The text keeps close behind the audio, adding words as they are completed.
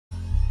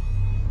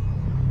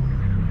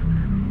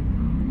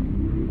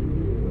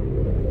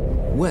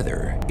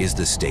Weather is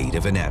the state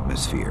of an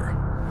atmosphere.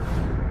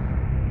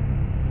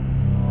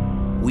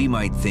 We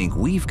might think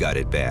we've got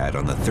it bad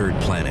on the third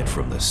planet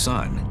from the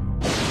sun,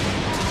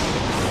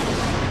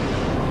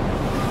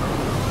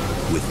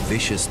 with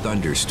vicious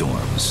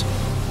thunderstorms,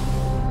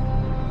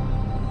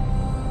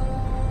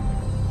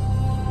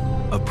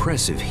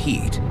 oppressive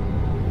heat,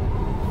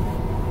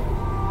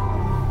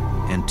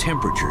 and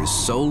temperatures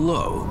so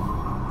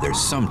low they're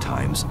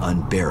sometimes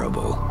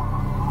unbearable.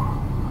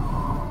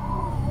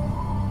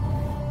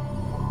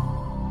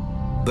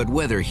 But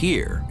weather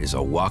here is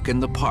a walk in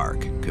the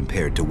park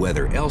compared to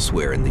weather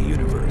elsewhere in the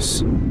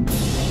universe.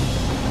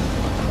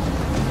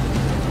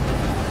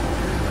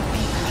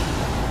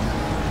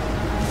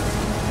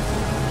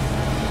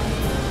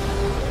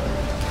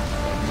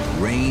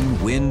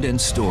 Rain, wind, and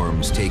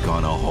storms take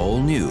on a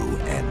whole new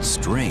and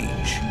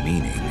strange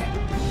meaning.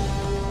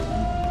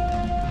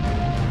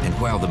 And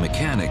while the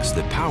mechanics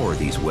that power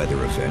these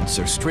weather events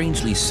are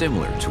strangely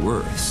similar to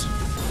Earth's,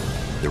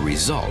 the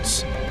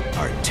results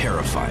are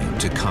terrifying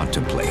to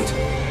contemplate.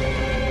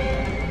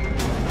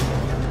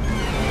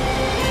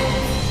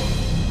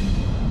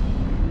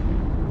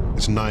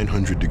 It's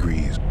 900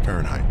 degrees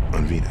Fahrenheit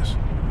on Venus,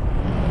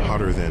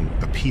 hotter than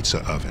a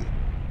pizza oven,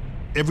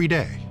 every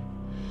day.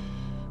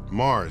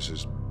 Mars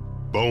is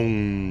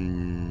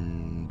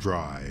bone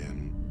dry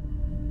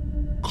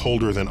and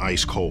colder than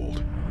ice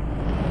cold.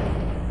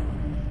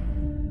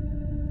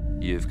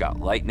 You've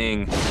got lightning,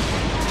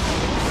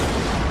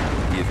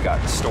 you've got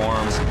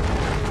storms.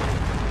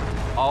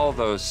 All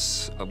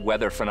those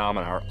weather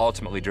phenomena are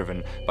ultimately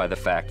driven by the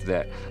fact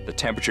that the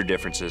temperature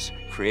differences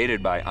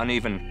created by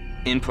uneven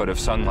input of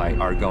sunlight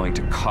are going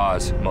to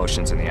cause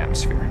motions in the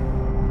atmosphere.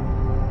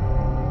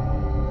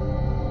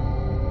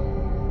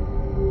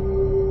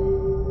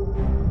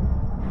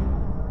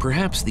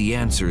 Perhaps the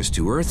answers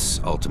to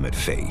Earth's ultimate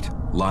fate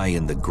lie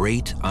in the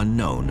great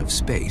unknown of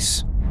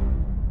space.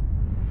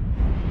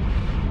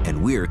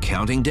 And we're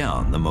counting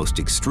down the most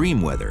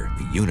extreme weather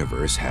the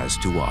universe has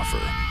to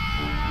offer.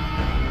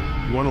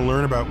 You want to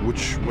learn about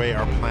which way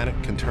our planet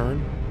can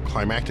turn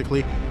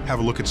climactically? Have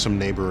a look at some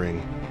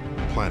neighboring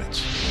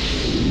planets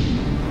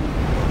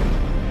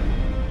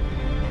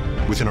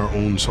within our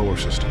own solar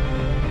system.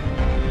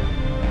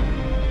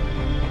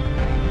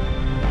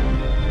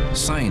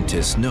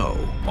 Scientists know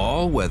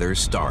all weather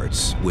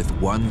starts with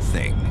one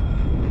thing: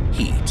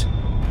 heat.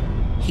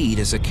 Heat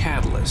is a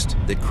catalyst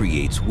that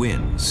creates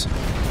winds.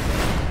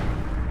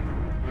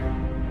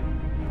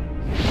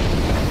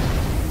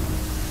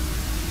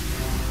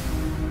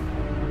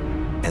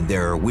 And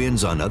there are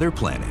winds on other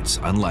planets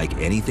unlike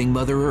anything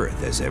Mother Earth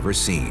has ever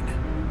seen.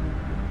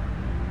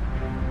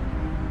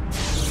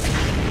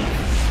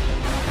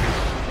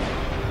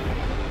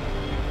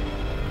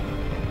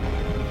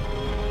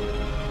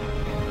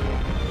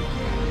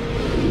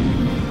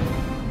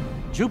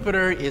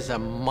 Jupiter is a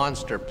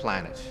monster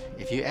planet.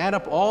 If you add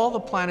up all the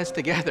planets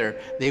together,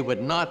 they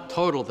would not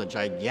total the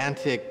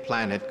gigantic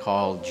planet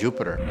called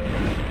Jupiter.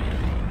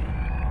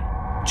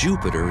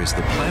 Jupiter is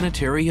the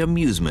planetary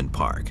amusement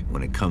park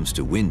when it comes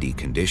to windy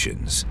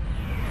conditions.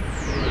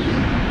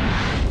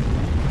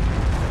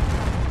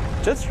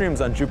 Jet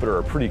streams on Jupiter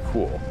are pretty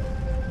cool.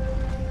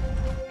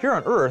 Here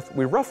on Earth,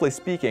 we roughly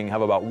speaking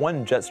have about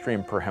 1 jet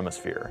stream per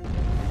hemisphere.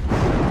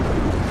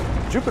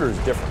 Jupiter is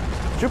different.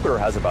 Jupiter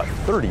has about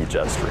 30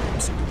 jet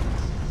streams.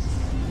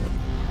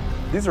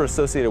 These are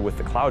associated with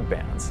the cloud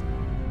bands.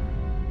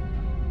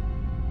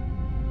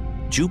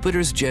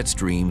 Jupiter's jet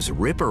streams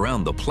rip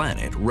around the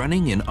planet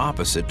running in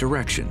opposite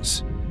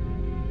directions.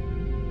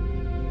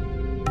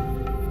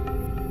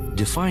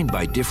 Defined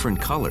by different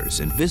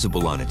colors and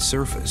visible on its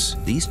surface,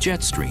 these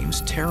jet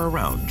streams tear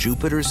around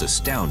Jupiter's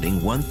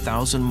astounding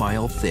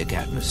 1,000-mile thick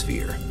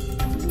atmosphere.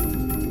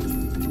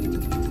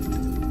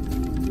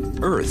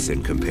 Earth,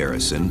 in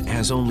comparison,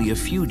 has only a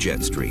few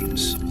jet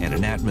streams and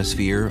an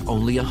atmosphere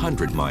only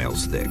 100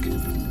 miles thick.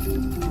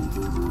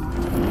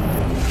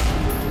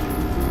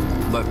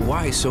 But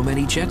why so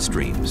many jet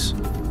streams?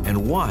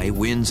 And why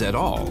winds at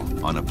all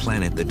on a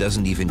planet that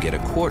doesn't even get a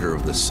quarter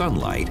of the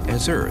sunlight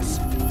as Earth?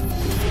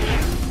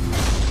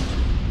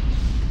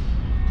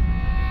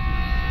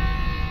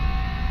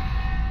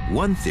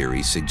 One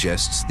theory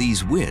suggests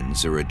these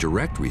winds are a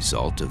direct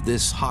result of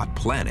this hot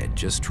planet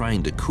just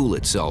trying to cool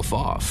itself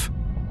off.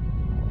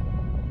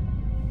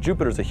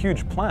 Jupiter's a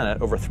huge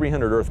planet, over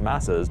 300 Earth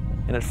masses,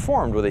 and it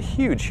formed with a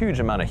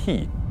huge amount of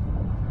heat.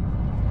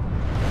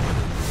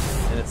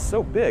 And it's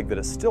so big that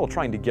it's still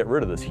trying to get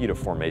rid of this heat of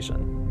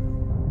formation.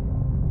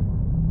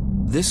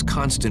 This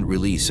constant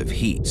release of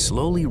heat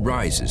slowly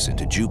rises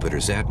into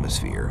Jupiter's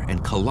atmosphere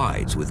and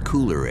collides with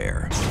cooler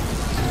air.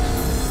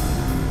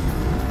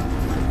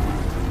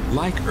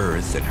 Like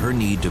Earth and her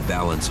need to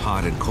balance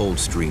hot and cold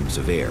streams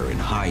of air in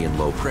high and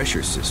low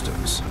pressure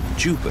systems,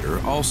 Jupiter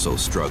also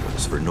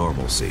struggles for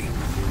normalcy.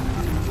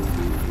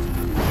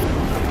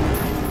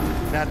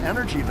 That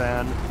energy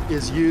then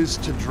is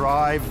used to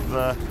drive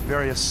the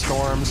various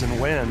storms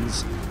and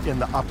winds in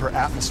the upper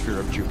atmosphere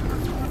of Jupiter.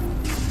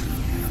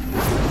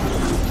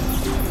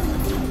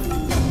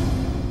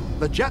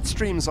 The jet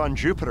streams on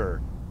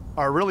Jupiter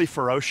are really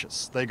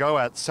ferocious. They go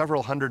at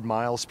several hundred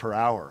miles per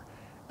hour,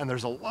 and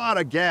there's a lot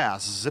of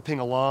gas zipping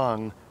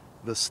along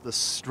this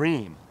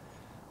stream.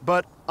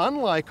 But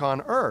unlike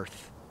on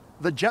Earth,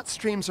 the jet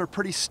streams are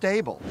pretty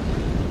stable.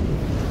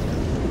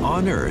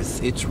 On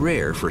Earth, it's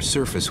rare for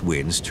surface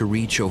winds to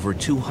reach over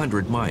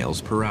 200 miles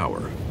per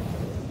hour.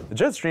 The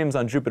jet streams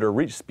on Jupiter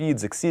reach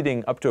speeds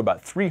exceeding up to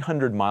about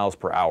 300 miles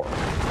per hour.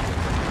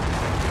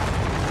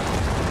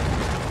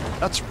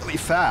 That's really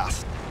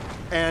fast.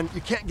 And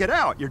you can't get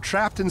out. You're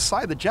trapped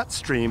inside the jet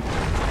stream.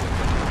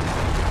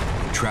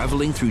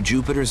 Traveling through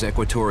Jupiter's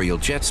equatorial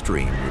jet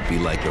stream would be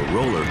like a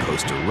roller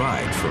coaster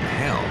ride from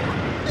hell.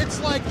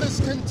 It's like this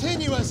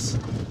continuous,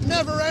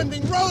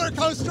 never-ending roller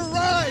coaster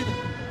ride.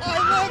 I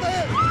love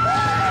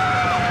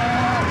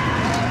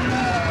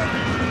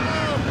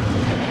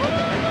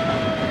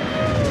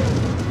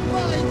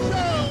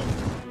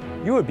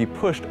it! You would be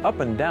pushed up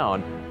and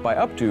down by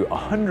up to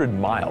 100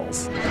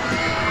 miles.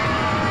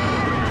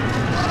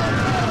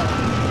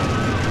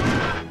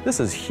 This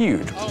is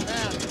huge.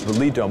 It would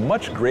lead to a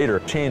much greater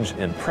change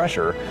in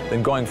pressure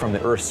than going from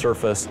the Earth's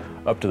surface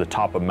up to the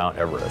top of Mount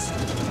Everest.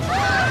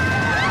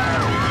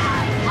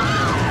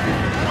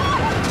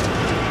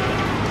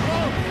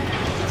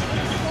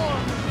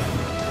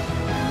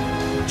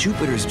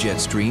 Jupiter's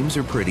jet streams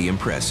are pretty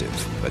impressive,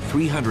 but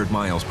 300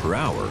 miles per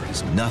hour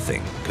is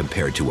nothing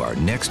compared to our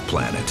next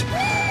planet.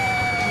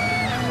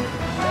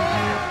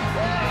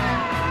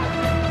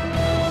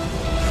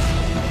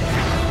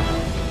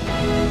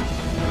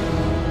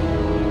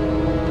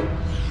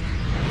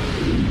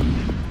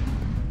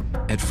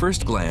 At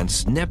first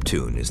glance,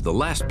 Neptune is the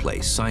last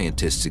place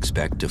scientists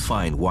expect to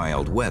find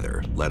wild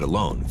weather, let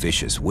alone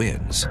vicious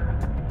winds.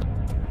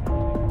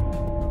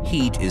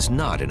 Heat is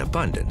not in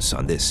abundance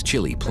on this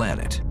chilly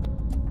planet.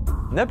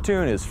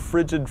 Neptune is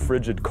frigid,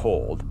 frigid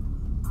cold.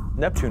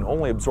 Neptune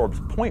only absorbs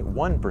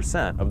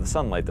 0.1% of the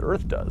sunlight that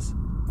Earth does.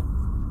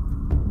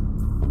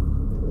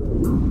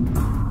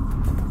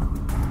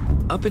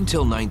 Up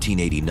until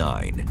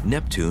 1989,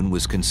 Neptune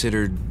was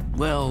considered,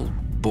 well,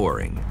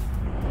 boring.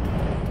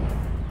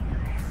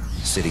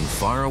 Sitting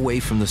far away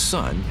from the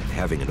sun and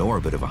having an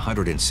orbit of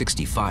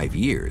 165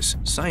 years,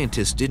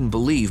 scientists didn't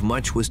believe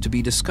much was to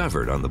be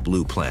discovered on the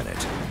blue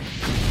planet.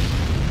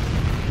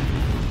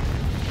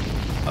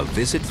 A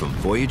visit from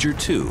Voyager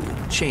 2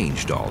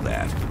 changed all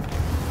that.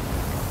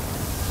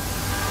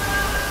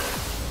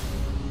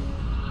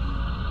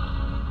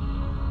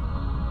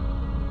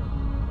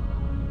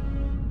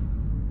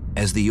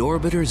 As the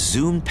orbiter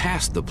zoomed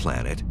past the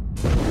planet,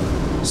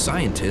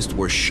 scientists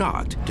were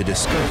shocked to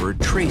discover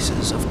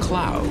traces of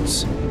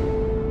clouds.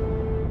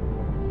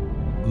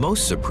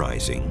 Most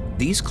surprising,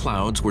 these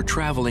clouds were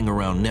traveling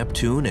around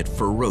Neptune at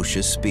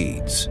ferocious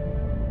speeds.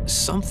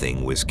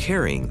 Something was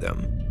carrying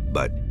them,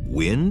 but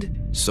wind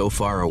so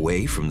far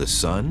away from the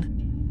sun?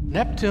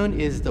 Neptune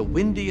is the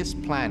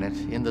windiest planet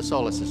in the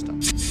solar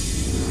system.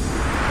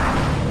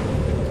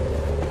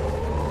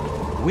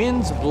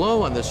 Winds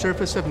blow on the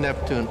surface of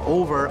Neptune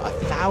over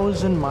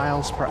 1,000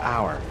 miles per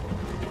hour.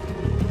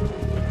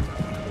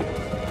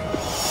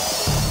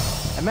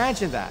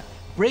 Imagine that,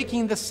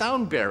 breaking the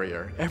sound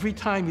barrier every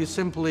time you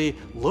simply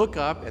look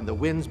up and the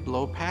winds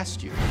blow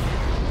past you.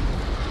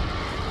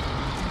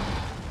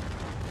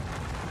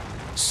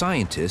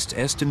 Scientists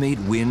estimate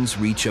winds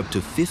reach up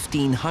to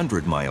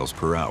 1,500 miles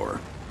per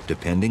hour,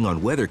 depending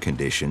on weather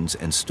conditions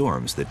and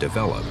storms that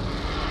develop.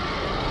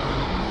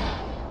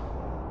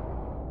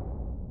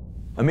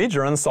 A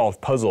major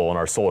unsolved puzzle in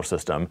our solar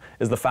system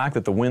is the fact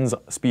that the wind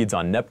speeds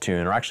on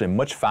Neptune are actually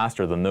much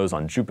faster than those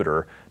on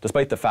Jupiter,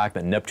 despite the fact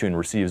that Neptune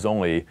receives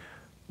only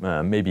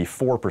maybe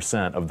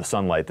 4% of the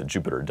sunlight that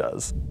Jupiter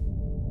does.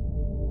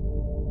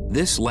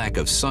 This lack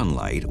of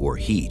sunlight, or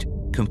heat,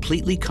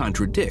 completely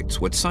contradicts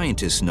what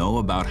scientists know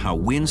about how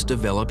winds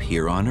develop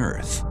here on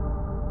Earth.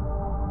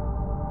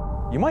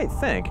 You might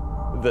think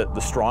that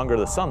the stronger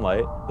the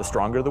sunlight, the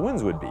stronger the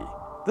winds would be.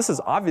 This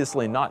is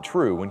obviously not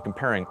true when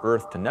comparing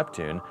Earth to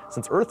Neptune,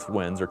 since Earth's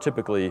winds are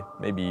typically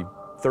maybe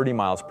 30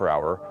 miles per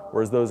hour,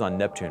 whereas those on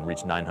Neptune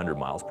reach 900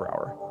 miles per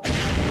hour.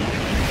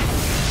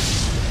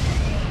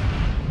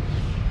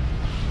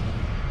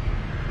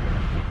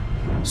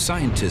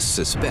 Scientists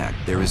suspect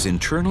there is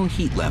internal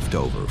heat left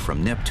over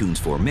from Neptune's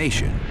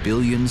formation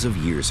billions of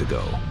years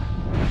ago,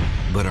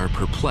 but are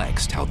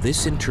perplexed how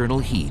this internal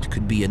heat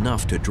could be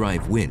enough to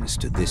drive winds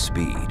to this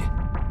speed.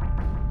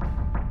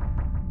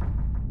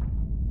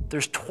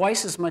 There's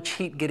twice as much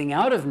heat getting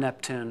out of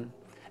Neptune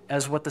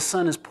as what the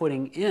sun is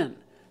putting in.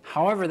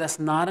 However, that's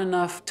not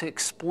enough to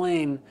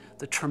explain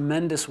the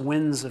tremendous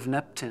winds of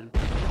Neptune.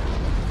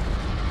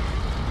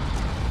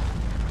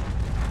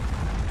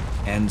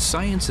 And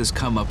science has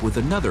come up with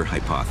another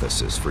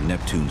hypothesis for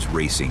Neptune's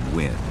racing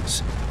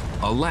winds.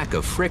 A lack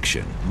of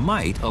friction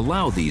might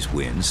allow these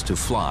winds to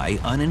fly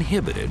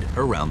uninhibited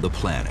around the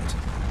planet.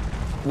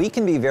 We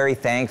can be very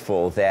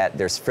thankful that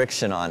there's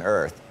friction on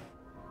Earth.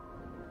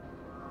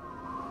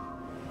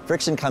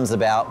 Friction comes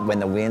about when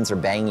the winds are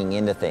banging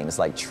into things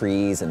like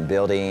trees and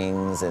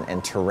buildings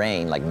and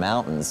terrain like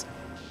mountains.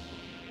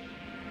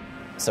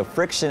 so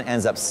friction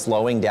ends up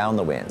slowing down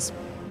the winds.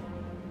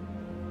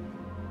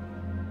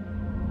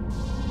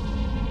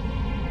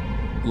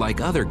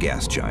 Like other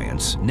gas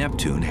giants,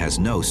 Neptune has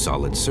no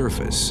solid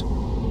surface.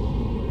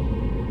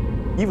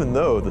 Even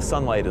though the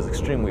sunlight is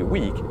extremely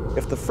weak,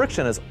 if the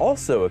friction is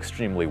also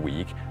extremely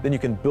weak, then you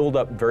can build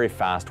up very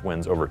fast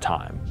winds over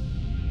time.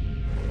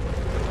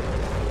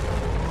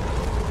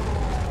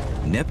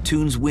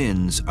 Neptune's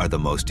winds are the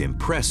most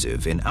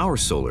impressive in our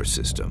solar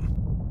system.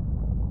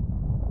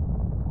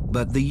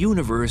 But the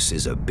universe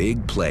is a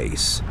big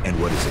place, and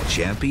what is a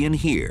champion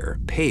here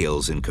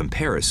pales in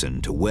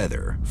comparison to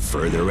weather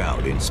further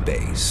out in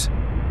space.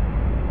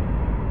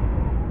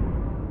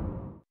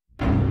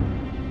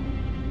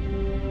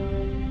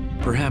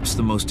 Perhaps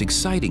the most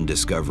exciting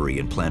discovery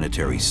in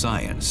planetary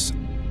science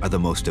are the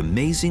most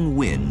amazing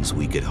winds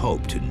we could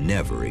hope to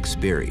never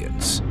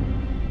experience.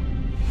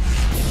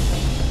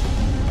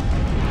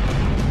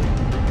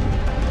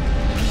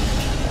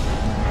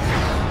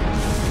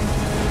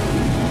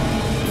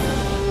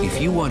 If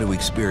you want to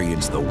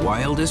experience the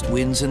wildest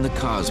winds in the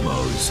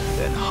cosmos,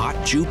 then hot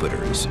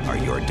Jupiters are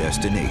your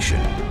destination.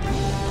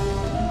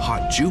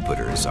 Hot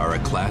Jupiters are a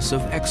class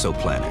of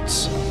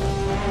exoplanets.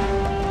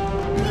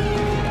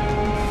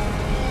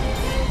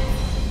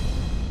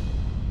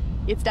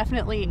 It's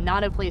definitely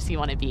not a place you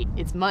want to be.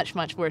 It's much,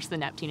 much worse than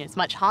Neptune. It's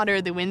much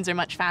hotter, the winds are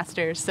much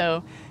faster,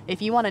 so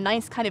if you want a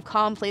nice kind of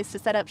calm place to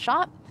set up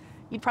shop,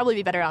 you'd probably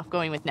be better off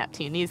going with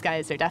Neptune. These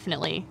guys are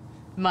definitely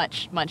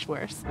much, much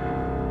worse.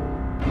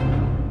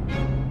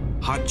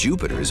 Hot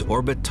Jupiters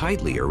orbit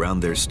tightly around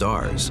their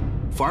stars,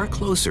 far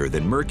closer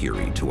than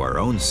Mercury to our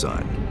own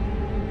sun.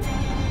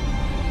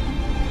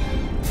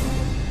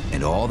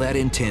 And all that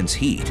intense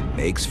heat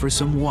makes for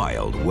some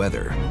wild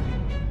weather.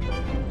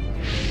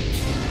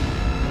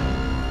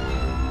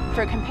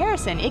 For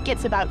comparison, it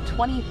gets about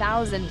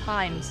 20,000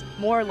 times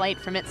more light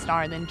from its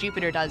star than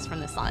Jupiter does from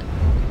the sun.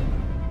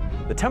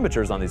 The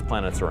temperatures on these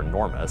planets are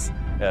enormous,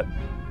 at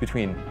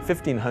between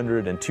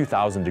 1,500 and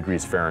 2,000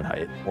 degrees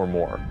Fahrenheit or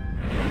more.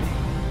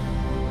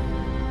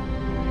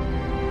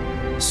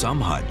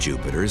 Some hot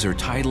Jupiters are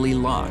tidally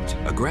locked,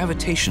 a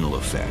gravitational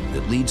effect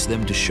that leads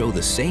them to show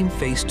the same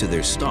face to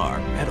their star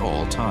at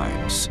all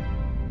times.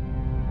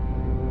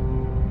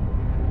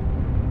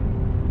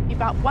 You've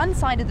got one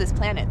side of this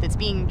planet that's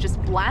being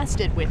just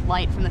blasted with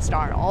light from the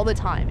star all the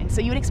time, and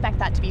so you would expect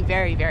that to be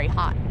very, very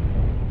hot.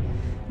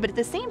 But at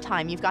the same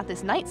time, you've got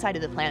this night side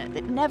of the planet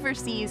that never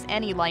sees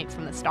any light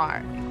from the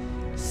star.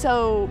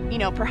 So,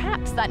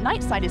 perhaps that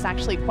night side is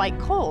actually quite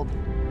cold.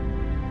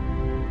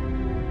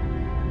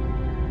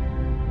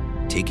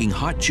 Taking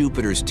hot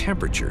Jupiter's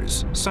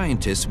temperatures,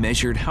 scientists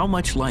measured how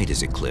much light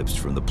is eclipsed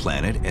from the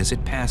planet as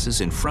it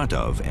passes in front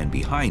of and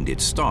behind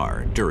its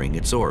star during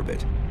its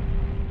orbit.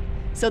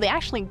 So they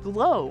actually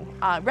glow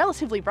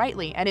relatively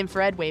brightly at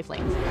infrared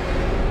wavelengths.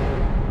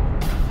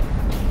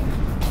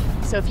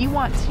 So if you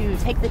want to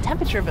take the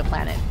temperature of a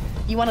planet,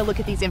 you want to look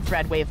at these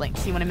infrared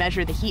wavelengths. You want to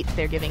measure the heat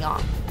they're giving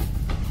off.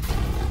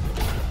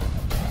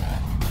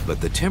 But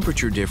the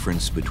temperature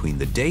difference between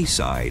the day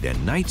side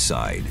and night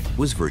side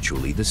was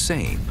virtually the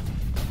same.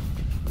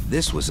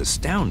 This was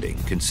astounding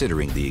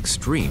considering the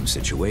extreme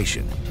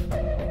situation.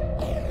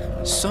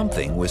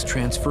 Something was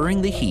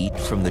transferring the heat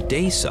from the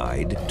day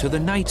side to the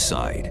night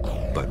side,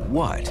 but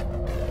what?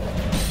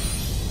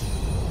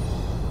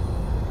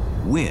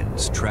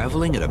 Winds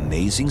traveling at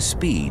amazing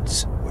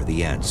speeds were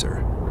the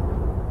answer.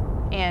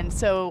 And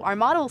so our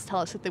models tell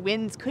us that the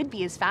winds could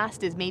be as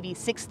fast as maybe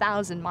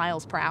 6,000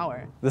 miles per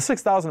hour. The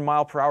 6,000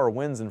 mile per hour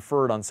winds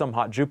inferred on some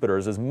hot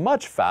Jupiters is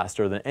much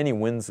faster than any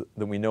winds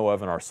that we know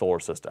of in our solar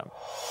system.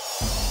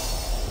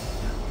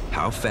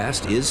 How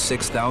fast is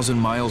 6,000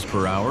 miles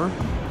per hour?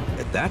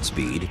 At that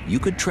speed, you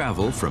could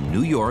travel from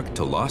New York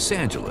to Los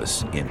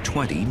Angeles in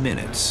 20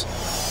 minutes.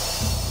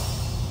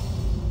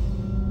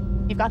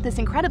 You've got this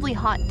incredibly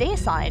hot day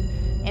side,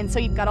 and so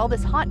you've got all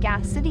this hot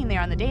gas sitting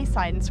there on the day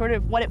side, and sort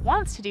of what it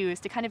wants to do is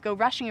to kind of go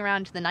rushing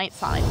around to the night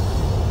side.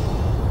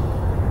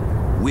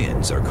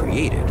 Winds are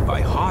created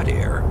by hot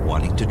air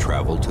wanting to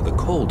travel to the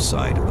cold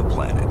side of the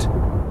planet.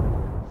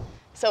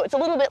 So it's a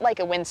little bit like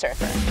a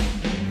windsurfer.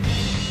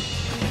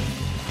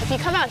 If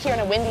you come out here on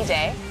a windy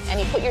day and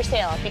you put your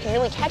sail up, you can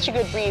really catch a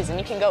good breeze and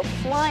you can go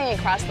flying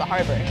across the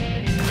harbor.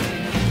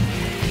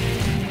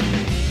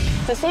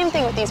 It's the same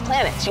thing with these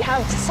planets. You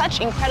have such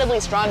incredibly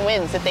strong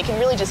winds that they can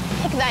really just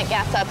pick that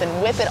gas up and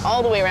whip it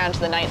all the way around to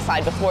the night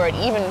side before it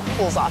even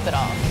cools off at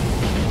all.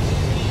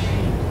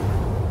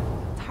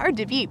 It's hard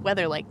to beat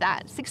weather like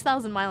that.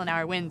 6,000 mile an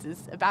hour winds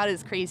is about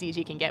as crazy as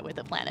you can get with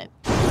a planet.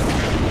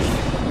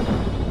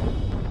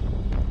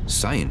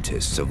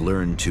 Scientists have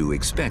learned to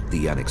expect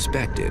the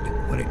unexpected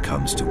when it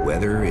comes to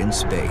weather in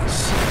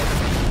space.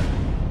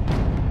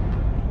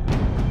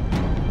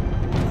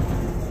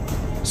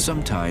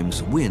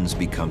 Sometimes winds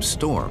become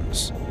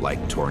storms,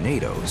 like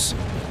tornadoes.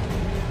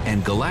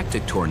 And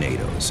galactic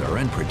tornadoes are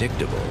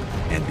unpredictable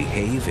and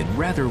behave in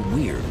rather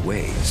weird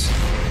ways.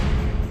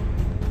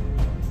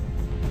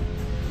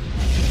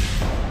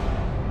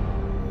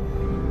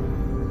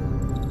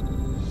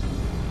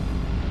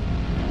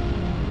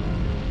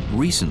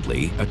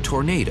 Recently, a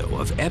tornado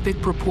of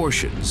epic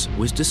proportions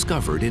was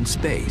discovered in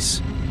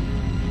space.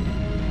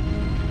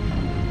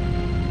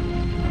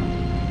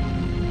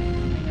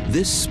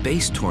 This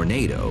space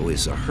tornado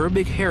is a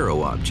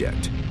Herbig-Haro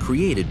object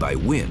created by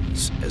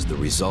winds as the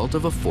result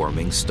of a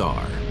forming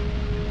star.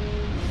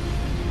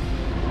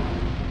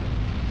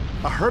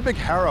 A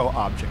Herbig-Haro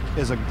object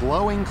is a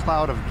glowing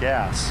cloud of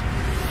gas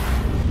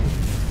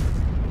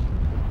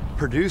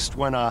produced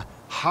when a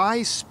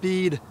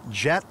high-speed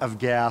jet of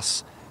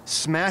gas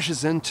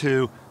smashes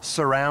into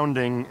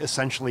surrounding,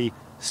 essentially,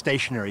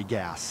 stationary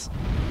gas.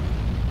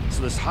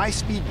 So this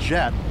high-speed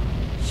jet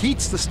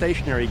heats the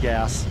stationary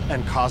gas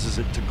and causes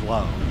it to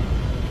glow.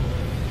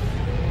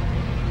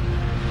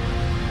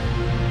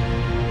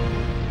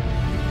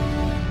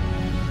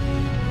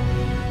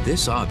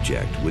 This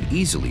object would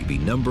easily be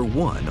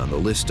 #1 on the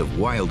list of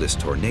wildest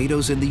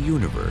tornadoes in the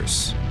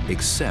universe,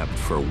 except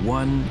for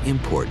one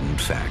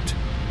important fact.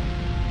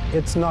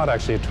 It's not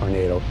actually a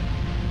tornado.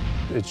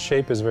 Its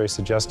shape is very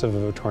suggestive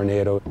of a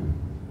tornado.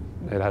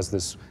 It has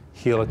this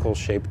helical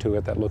shape to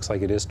it that looks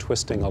like it is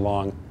twisting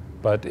along,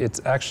 but it's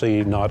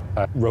actually not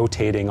a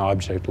rotating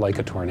object like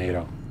a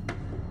tornado.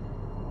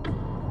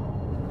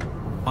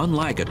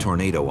 Unlike a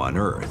tornado on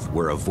Earth,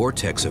 where a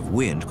vortex of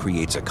wind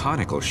creates a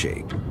conical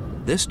shape,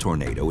 this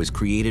tornado is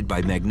created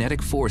by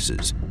magnetic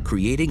forces,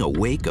 creating a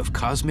wake of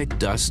cosmic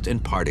dust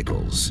and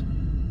particles.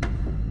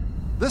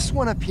 This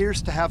one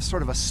appears to have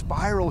sort of a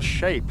spiral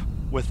shape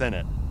within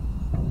it.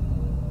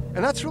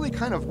 And that's really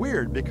kind of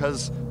weird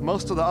because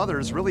most of the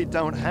others really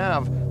don't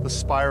have the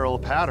spiral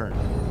pattern.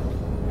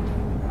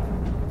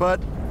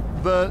 But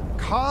the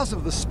cause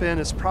of the spin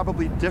is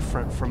probably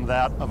different from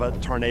that of a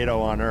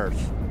tornado on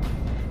Earth.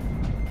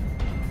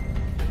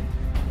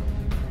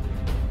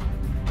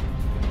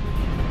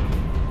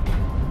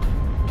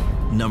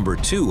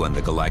 #2 on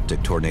the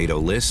galactic tornado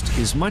list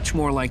is much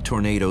more like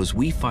tornadoes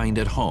we find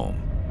at home,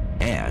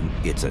 and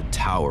it's a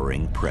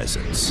towering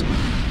presence.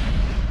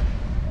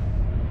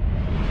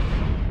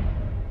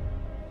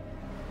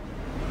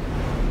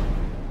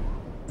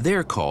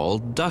 They're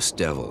called dust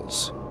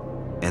devils,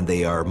 and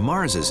they are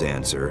Mars's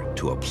answer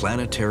to a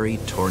planetary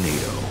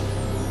tornado.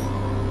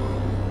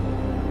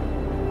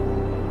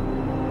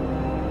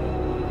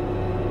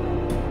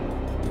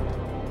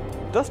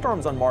 Dust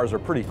storms on Mars are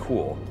pretty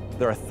cool.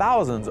 There are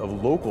thousands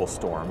of local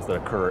storms that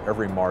occur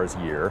every Mars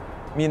year,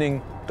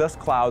 meaning dust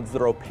clouds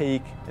that are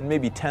opaque and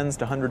maybe tens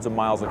to hundreds of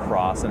miles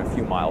across and a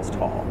few miles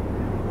tall.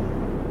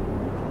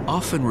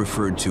 Often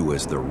referred to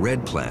as the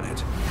red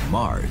planet,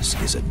 Mars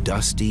is a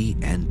dusty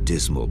and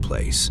dismal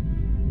place.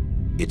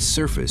 Its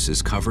surface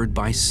is covered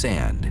by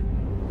sand.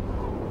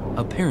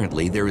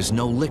 Apparently, there is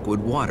no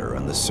liquid water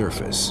on the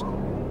surface.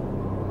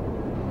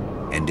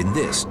 And in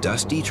this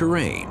dusty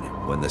terrain,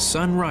 when the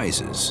sun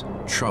rises,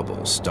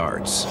 trouble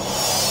starts.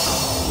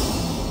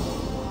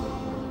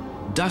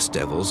 Dust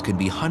devils can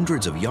be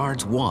hundreds of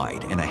yards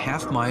wide and a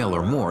half-mile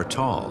or more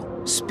tall,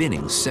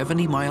 spinning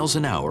 70 miles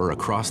an hour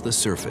across the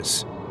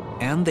surface.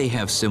 And they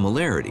have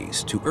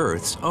similarities to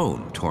Earth's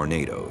own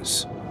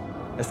tornadoes.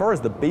 As far as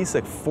the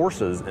basic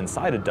forces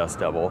inside a dust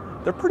devil,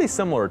 they're pretty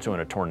similar to in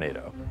a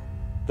tornado.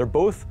 They're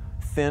both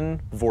thin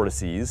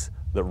vortices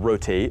that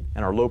rotate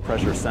and are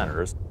low-pressure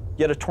centers,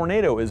 yet a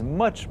tornado is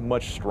much,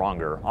 much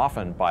stronger,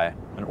 often by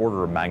an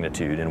order of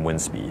magnitude in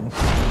wind speed.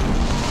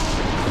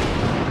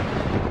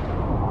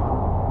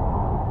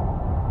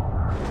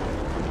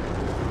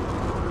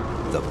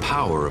 The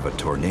power of a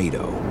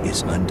tornado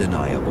is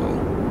undeniable.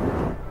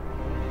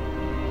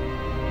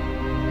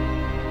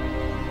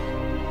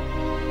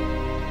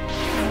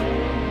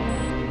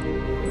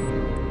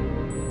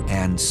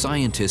 And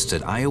scientists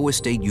at Iowa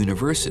State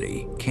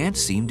University can't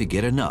seem to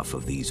get enough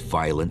of these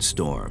violent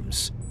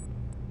storms.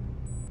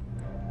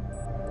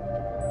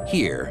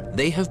 Here,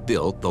 they have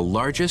built the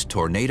largest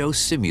tornado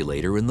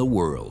simulator in the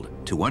world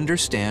to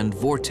understand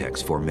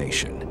vortex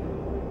formation.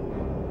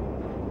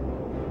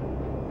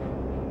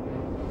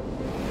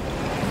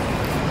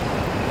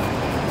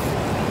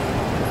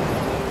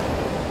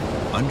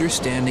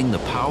 Understanding the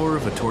power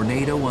of a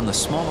tornado on the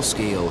small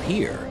scale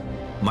here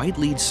might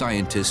lead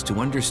scientists to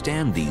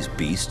understand these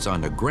beasts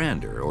on a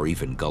grander or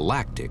even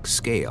galactic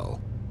scale.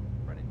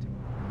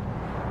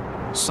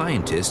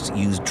 Scientists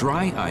use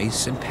dry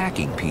ice and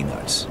packing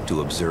peanuts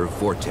to observe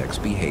vortex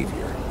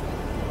behavior.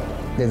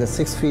 There's a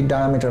 6 feet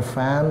diameter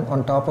fan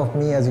on top of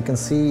me, as you can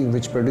see,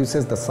 which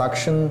produces the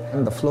suction,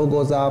 and the flow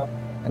goes up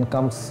and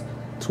comes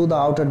through the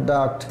outer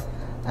duct,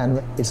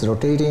 and it's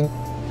rotating,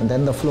 and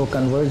then the flow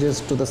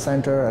converges to the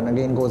center and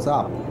again goes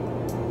up.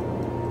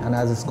 And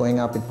as it's going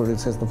up, it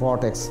produces the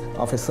vortex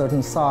of a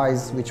certain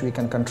size, which we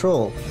can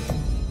control.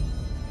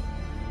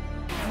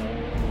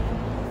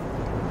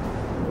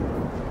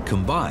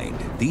 Combined,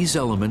 these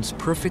elements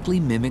perfectly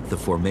mimic the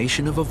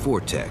formation of a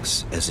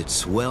vortex as it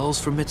swells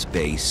from its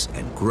base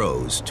and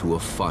grows to a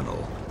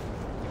funnel.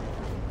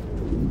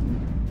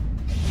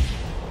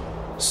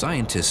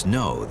 Scientists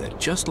know that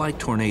just like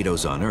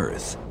tornadoes on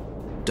Earth,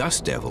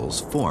 dust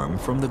devils form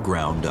from the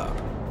ground up.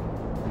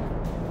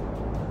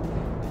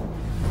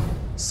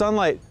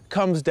 Sunlight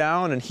comes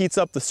down and heats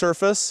up the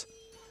surface,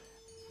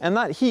 and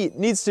that heat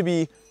needs to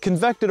be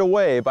convected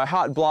away by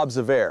hot blobs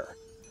of air.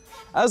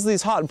 As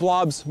these hot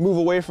blobs move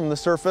away from the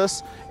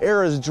surface,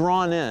 air is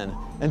drawn in,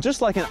 and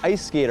just like an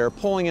ice skater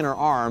pulling in her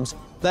arms,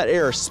 that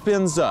air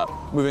spins up,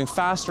 moving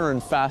faster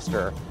and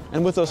faster,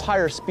 and with those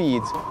higher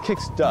speeds,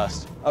 kicks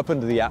dust up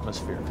into the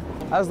atmosphere.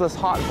 As this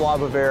hot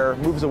blob of air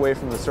moves away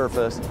from the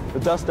surface, the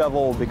dust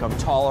devil will become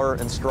taller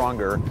and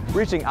stronger,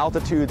 reaching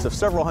altitudes of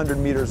several hundred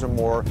meters or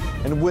more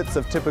and widths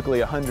of typically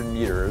 100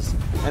 meters,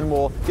 and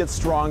will get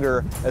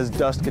stronger as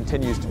dust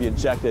continues to be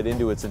injected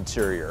into its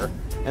interior.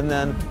 And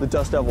then the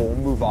dust devil will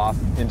move off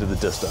into the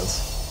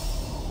distance.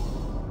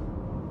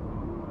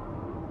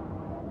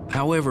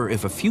 However,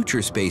 if a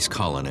future space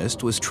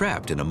colonist was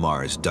trapped in a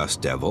Mars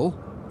dust devil,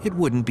 it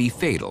wouldn't be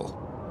fatal.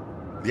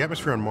 The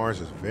atmosphere on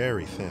Mars is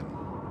very thin,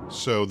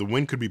 so the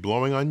wind could be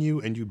blowing on you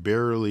and you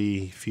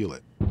barely feel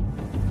it.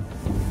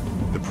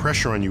 The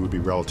pressure on you would be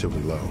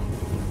relatively low.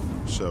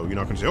 So you're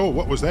not going to say, oh,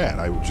 what was that?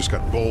 I just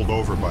got bowled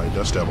over by a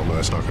dust devil. No,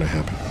 that's not going to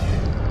happen.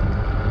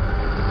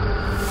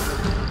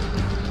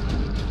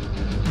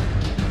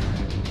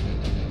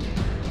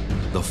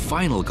 The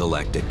final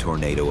galactic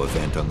tornado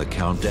event on the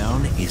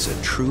countdown is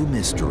a true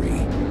mystery,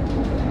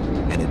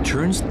 and it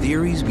turns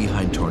theories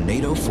behind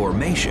tornado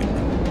formation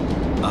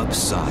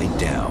upside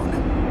down.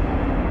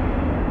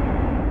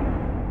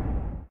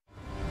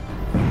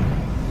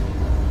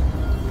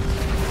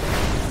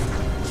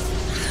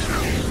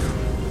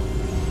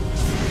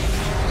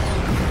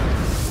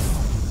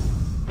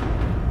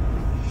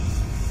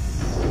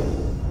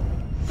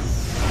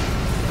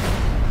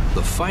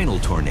 The final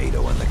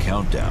tornado on the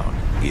countdown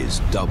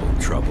is double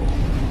trouble.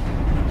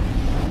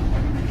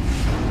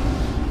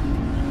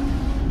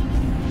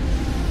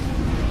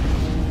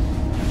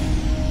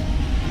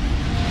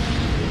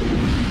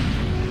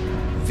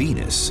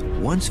 Venus,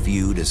 once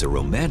viewed as a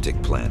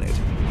romantic planet,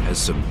 has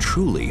some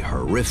truly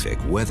horrific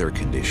weather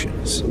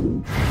conditions.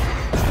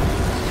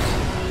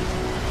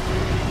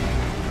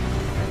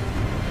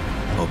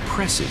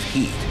 Oppressive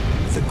heat,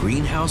 the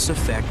greenhouse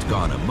effect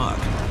gone amok.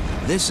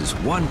 This is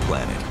one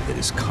planet that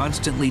is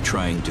constantly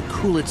trying to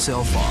cool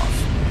itself off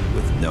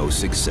with no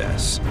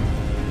success.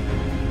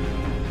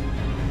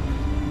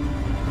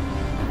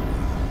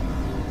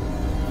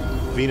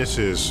 Venus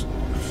is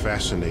a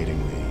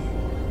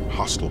fascinatingly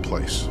hostile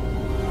place.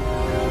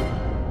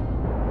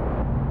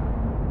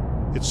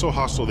 It's so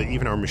hostile that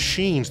even our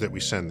machines that we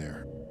send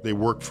there, they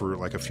work for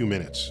like a few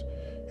minutes,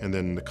 and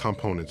then the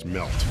components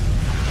melt.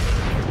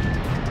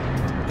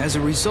 As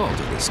a result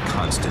of this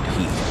constant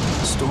heat,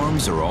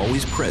 storms are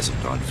always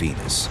present on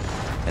Venus,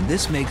 and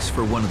this makes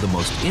for one of the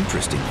most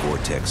interesting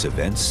vortex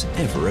events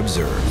ever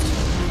observed.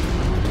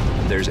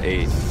 There's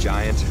a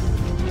giant,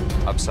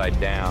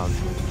 upside-down,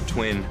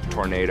 twin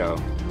tornado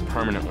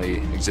permanently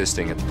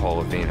existing at the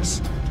pole of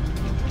Venus.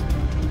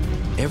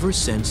 Ever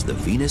since the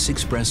Venus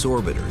Express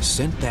orbiter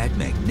sent back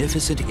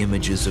magnificent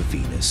images of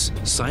Venus,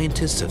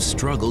 scientists have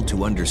struggled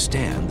to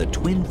understand the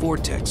twin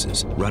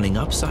vortexes running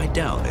upside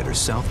down at her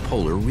south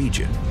polar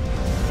region.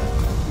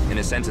 In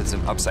a sense, it's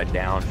an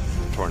upside-down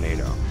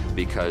tornado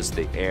because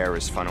the air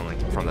is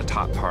funneling from the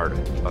top part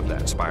of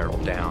that spiral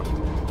down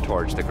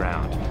towards the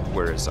ground,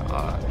 whereas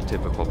a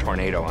typical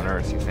tornado on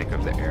Earth, you think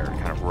of the air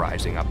kind of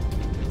rising up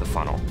the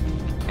funnel.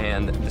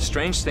 And the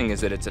strange thing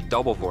is that it's a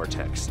double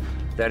vortex.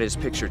 That is,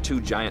 picture two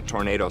giant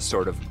tornadoes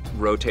sort of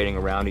rotating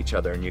around each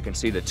other, and you can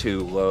see the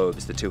two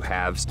lobes, the two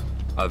halves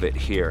of it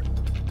here.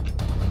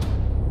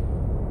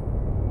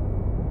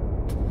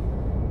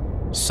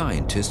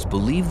 Scientists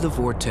believe the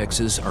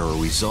vortexes are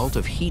a result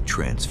of heat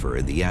transfer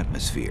in the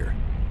atmosphere.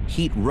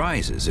 Heat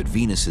rises at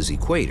Venus's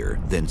equator,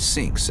 then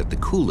sinks at the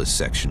coolest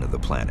section of the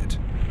planet.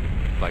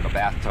 Like a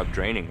bathtub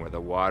draining, where the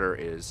water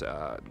is,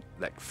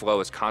 that flow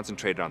is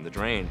concentrated on the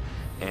drain,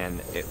 and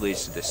it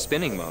leads to this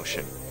spinning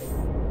motion.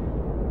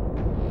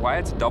 Why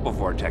it's a double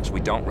vortex, we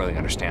don't really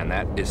understand.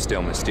 That is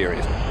still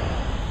mysterious.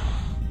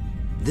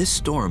 This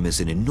storm is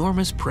an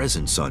enormous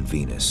presence on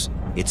Venus.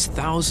 It's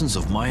thousands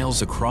of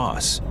miles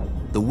across.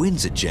 The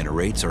winds it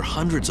generates are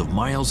hundreds of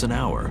miles an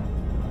hour.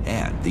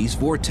 And these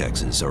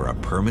vortexes are a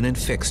permanent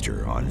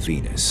fixture on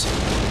Venus.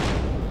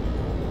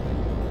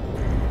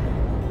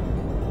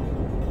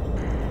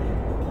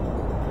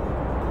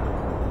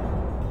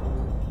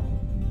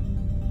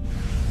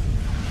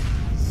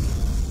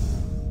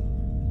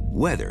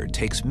 Weather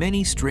takes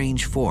many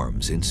strange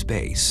forms in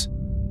space.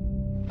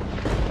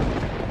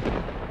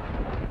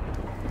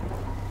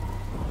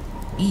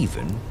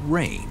 Even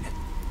rain.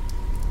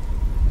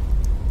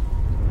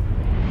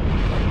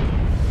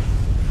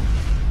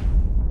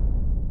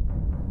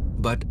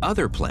 But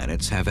other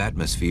planets have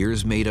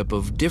atmospheres made up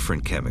of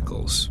different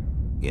chemicals.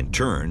 In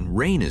turn,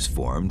 rain is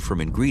formed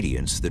from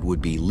ingredients that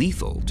would be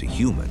lethal to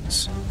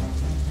humans.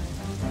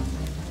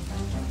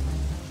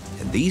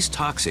 And these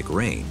toxic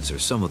rains are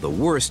some of the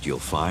worst you'll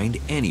find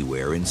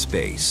anywhere in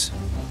space.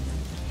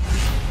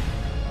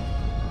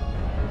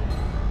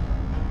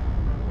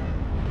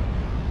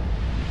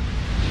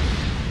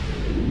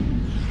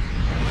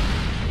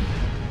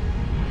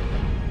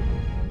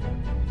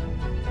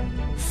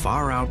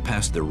 far out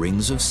past the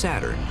rings of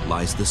Saturn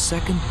lies the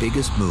second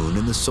biggest moon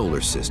in the solar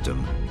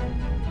system.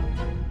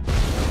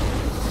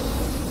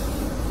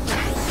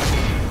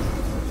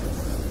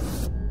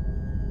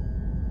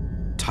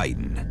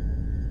 Titan.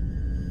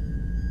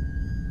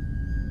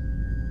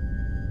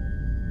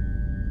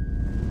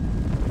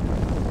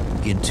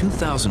 In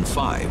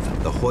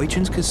 2005, the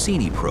Huygens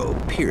Cassini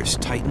probe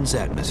pierced Titan's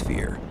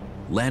atmosphere,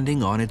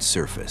 landing on its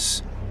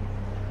surface.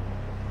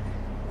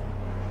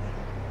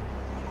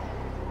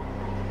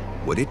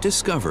 What it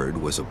discovered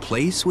was a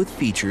place with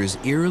features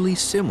eerily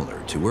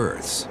similar to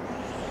Earth's.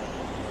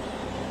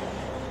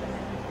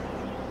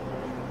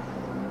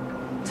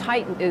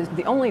 Titan is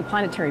the only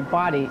planetary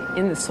body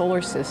in the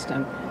solar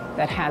system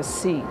that has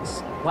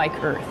seas, like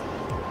Earth.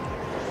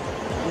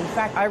 In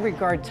fact, I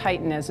regard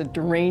Titan as a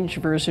deranged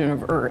version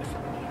of Earth.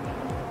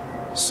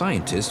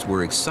 Scientists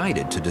were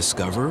excited to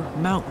discover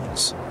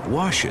mountains,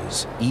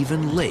 washes,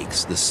 even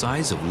lakes the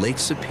size of Lake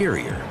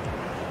Superior.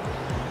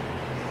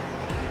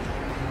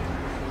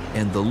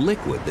 And the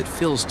liquid that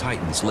fills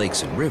Titan's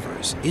lakes and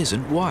rivers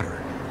isn't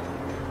water.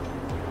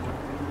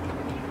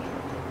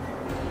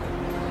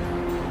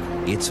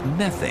 It's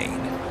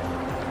methane.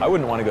 I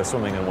wouldn't want to go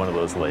swimming in one of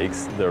those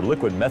lakes. They're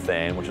liquid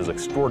methane, which is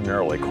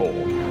extraordinarily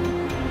cold.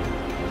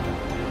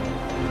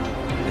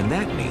 And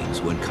that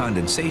means when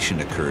condensation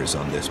occurs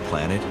on this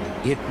planet,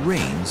 it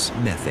rains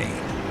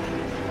methane.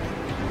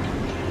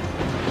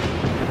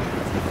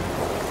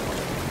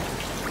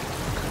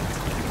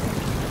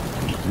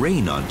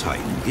 Rain on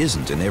Titan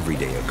isn't an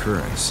everyday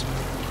occurrence.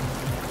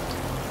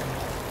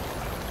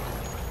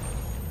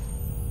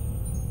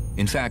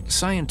 In fact,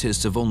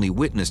 scientists have only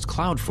witnessed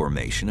cloud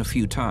formation a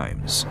few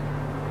times.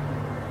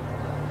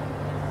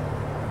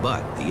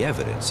 But the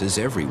evidence is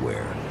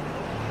everywhere.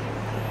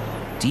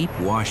 Deep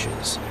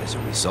washes as a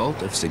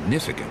result of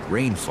significant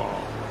rainfall.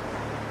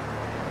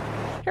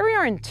 Here we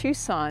are in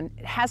Tucson.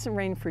 It hasn't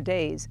rained for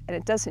days, and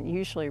it doesn't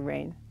usually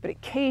rain, but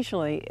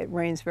occasionally it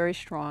rains very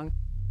strong,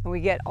 and we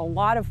get a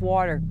lot of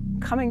water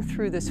coming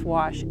through this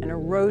wash and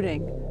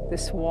eroding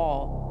this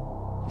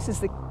wall. This is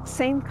the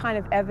same kind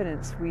of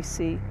evidence we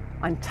see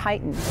on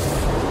Titan,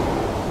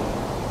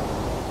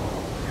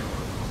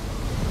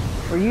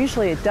 where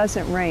usually it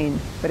doesn't rain,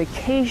 but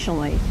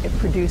occasionally it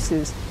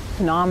produces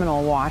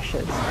phenomenal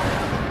washes.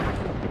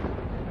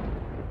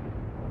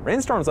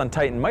 Rainstorms on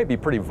Titan might be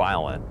pretty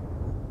violent.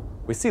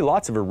 We see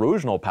lots of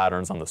erosional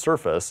patterns on the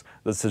surface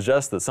that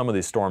suggest that some of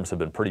these storms have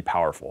been pretty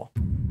powerful.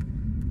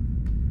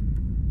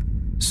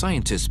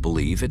 Scientists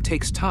believe it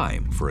takes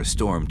time for a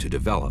storm to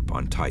develop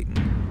on Titan.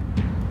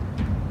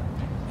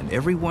 And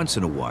every once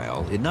in a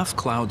while, enough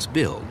clouds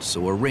build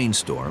so a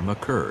rainstorm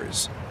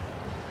occurs.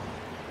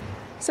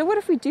 So what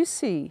if we do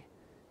see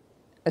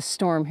a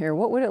storm here?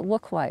 What would it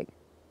look like?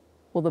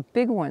 Well, the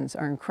big ones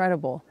are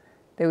incredible.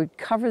 They would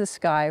cover the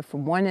sky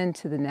from one end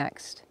to the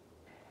next.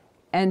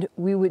 And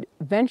we would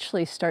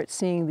eventually start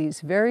seeing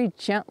these very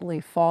gently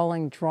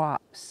falling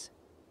drops,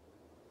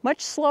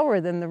 much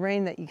slower than the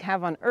rain that you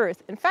have on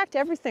Earth. In fact,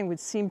 everything would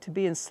seem to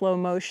be in slow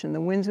motion.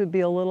 The winds would be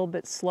a little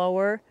bit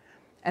slower,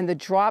 and the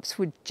drops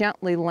would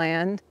gently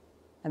land,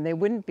 and they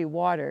wouldn't be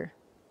water.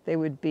 They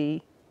would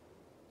be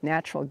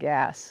natural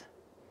gas.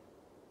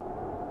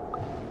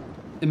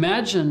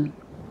 Imagine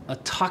a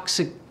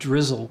toxic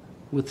drizzle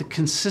with the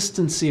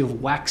consistency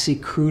of waxy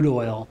crude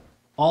oil,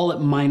 all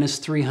at minus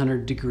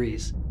 300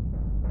 degrees.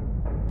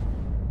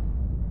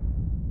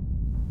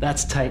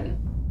 That's Titan.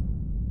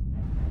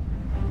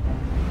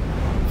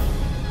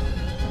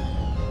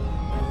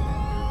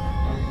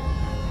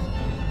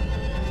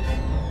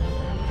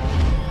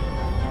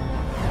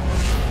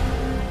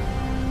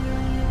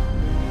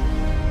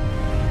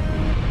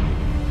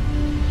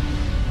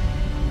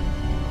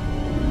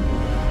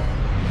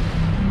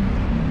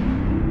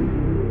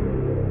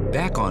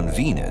 Back on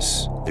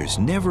Venus, there's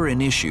never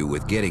an issue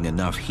with getting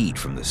enough heat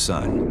from the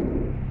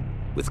sun.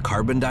 With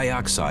carbon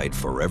dioxide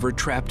forever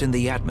trapped in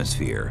the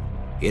atmosphere,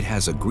 it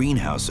has a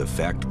greenhouse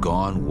effect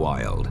gone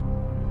wild.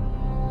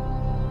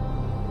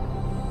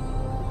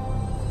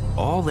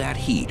 All that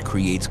heat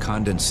creates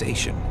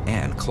condensation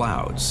and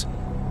clouds,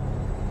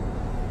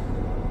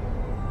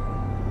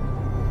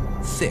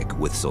 thick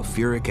with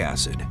sulfuric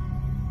acid.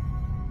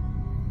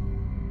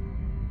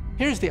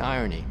 Here's the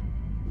irony.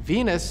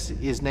 Venus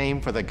is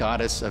named for the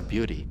goddess of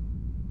beauty.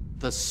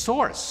 The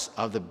source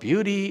of the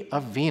beauty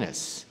of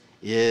Venus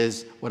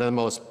is one of the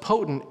most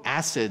potent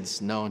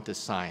acids known to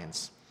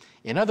science.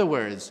 In other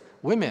words,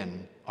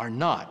 women are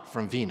not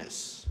from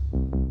Venus.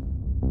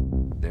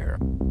 There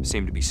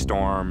seem to be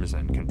storms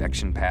and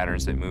convection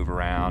patterns that move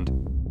around.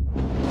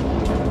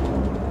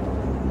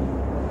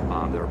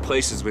 There are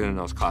places within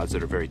those clouds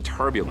that are very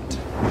turbulent.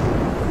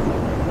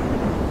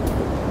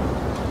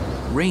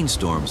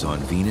 Rainstorms on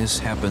Venus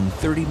happen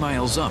 30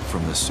 miles up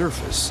from the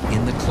surface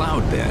in the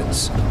cloud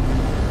beds.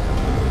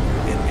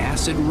 And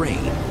acid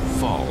rain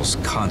falls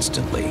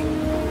constantly.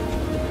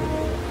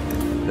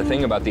 The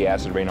thing about the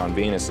acid rain on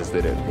Venus is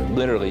that it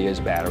literally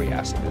is battery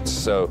acid. It's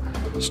so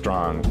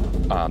strong,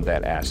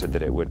 that acid,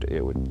 that it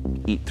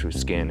would eat through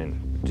skin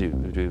and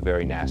do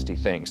very nasty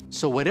things.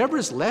 So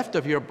whatever's left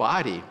of your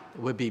body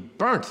would be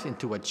burnt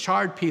into a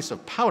charred piece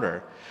of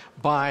powder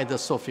by the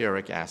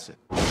sulfuric acid.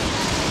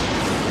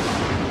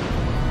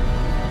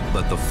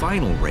 But the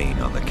final rain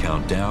on the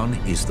countdown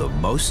is the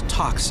most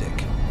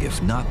toxic,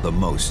 if not the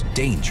most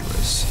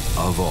dangerous,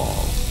 of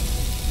all.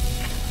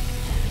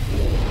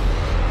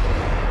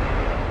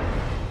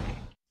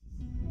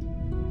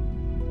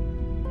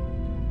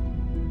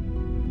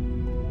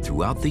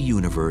 Throughout the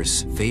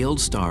universe,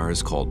 failed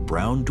stars called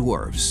brown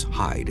dwarfs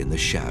hide in the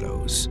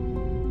shadows.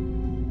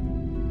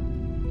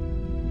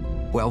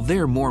 While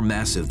they're more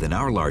massive than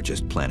our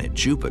largest planet,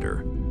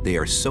 Jupiter, they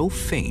are so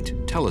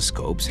faint,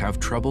 telescopes have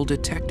trouble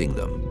detecting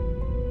them.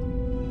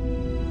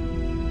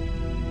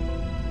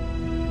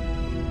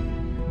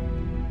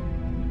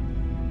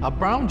 A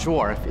brown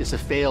dwarf is a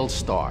failed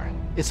star.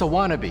 It's a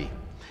wannabe.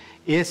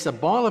 It's a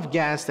ball of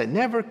gas that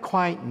never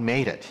quite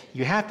made it.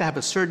 You have to have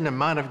a certain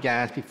amount of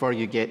gas before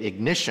you get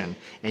ignition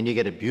and you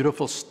get a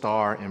beautiful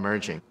star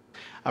emerging.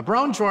 A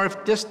brown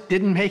dwarf just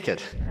didn't make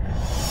it.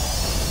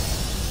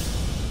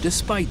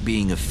 Despite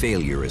being a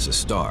failure as a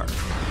star,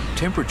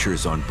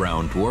 temperatures on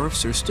brown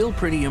dwarfs are still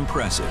pretty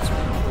impressive.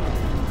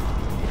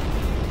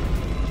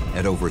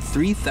 At over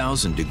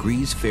 3,000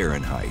 degrees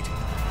Fahrenheit,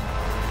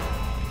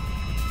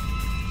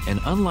 and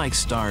unlike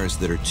stars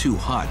that are too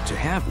hot to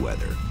have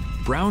weather,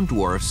 brown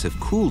dwarfs have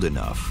cooled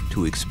enough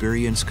to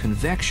experience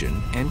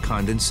convection and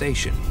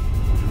condensation.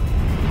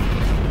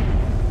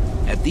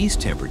 At these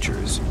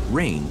temperatures,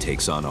 rain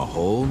takes on a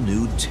whole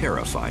new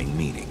terrifying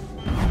meaning.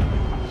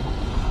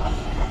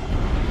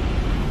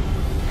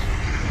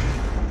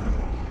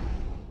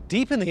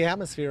 Deep in the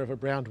atmosphere of a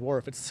brown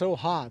dwarf, it's so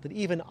hot that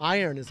even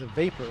iron is a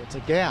vapor. It's a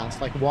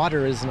gas, like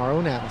water is in our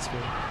own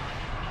atmosphere.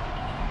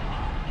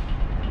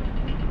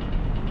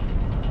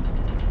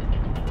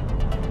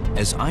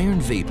 As iron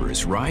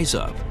vapors rise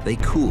up, they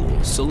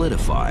cool,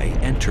 solidify,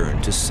 and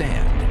turn to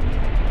sand.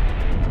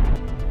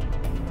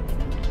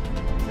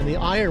 And the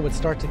iron would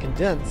start to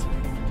condense,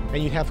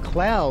 and you'd have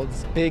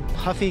clouds, big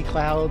puffy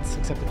clouds,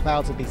 except the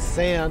clouds would be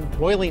sand,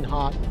 boiling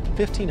hot,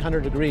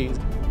 1,500 degrees.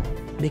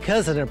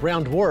 Because in a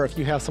brown dwarf,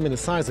 you have something the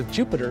size of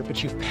Jupiter,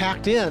 but you've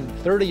packed in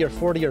 30 or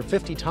 40 or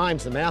 50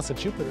 times the mass of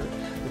Jupiter.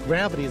 The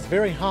gravity is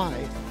very high.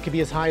 It can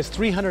be as high as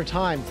 300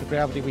 times the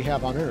gravity we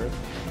have on Earth.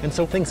 And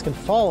so things can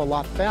fall a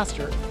lot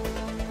faster.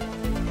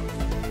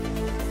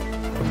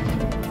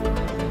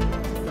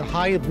 The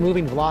high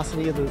moving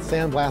velocity of the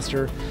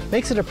sandblaster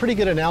makes it a pretty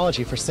good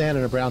analogy for sand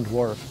in a brown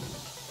dwarf.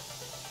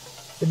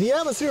 In the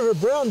atmosphere of a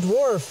brown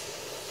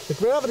dwarf, the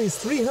gravity is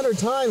 300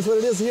 times what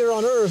it is here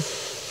on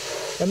Earth.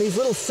 And these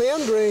little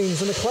sand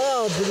grains in the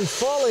clouds will be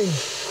falling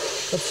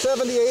at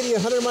 70, 80,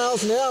 100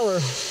 miles an hour.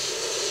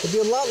 It'd be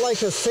a lot like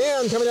the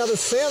sand coming out of the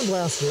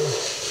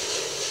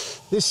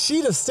sandblaster. This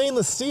sheet of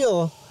stainless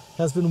steel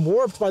has been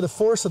warped by the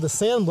force of the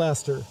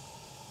sandblaster.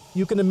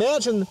 You can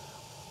imagine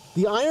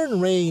the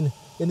iron rain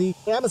in the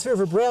atmosphere of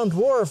a brown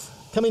dwarf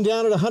coming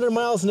down at 100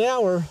 miles an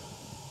hour,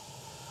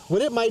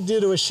 what it might do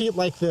to a sheet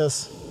like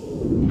this.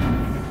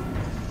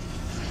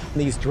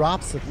 These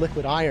drops of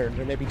liquid iron,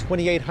 they're maybe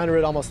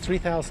 2,800, almost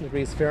 3,000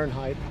 degrees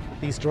Fahrenheit.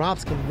 These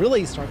drops can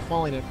really start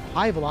falling at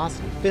high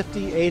velocity,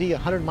 50, 80,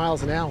 100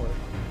 miles an hour.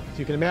 So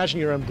you can imagine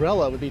your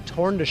umbrella would be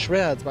torn to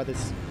shreds by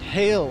this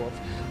hail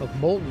of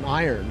molten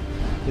iron.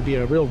 It'd be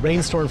a real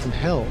rainstorm from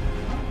hell.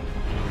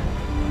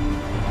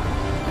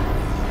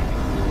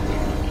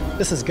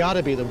 This has got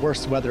to be the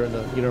worst weather in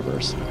the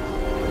universe.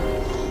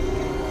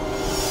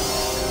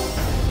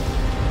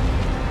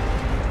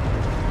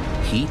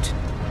 Heat,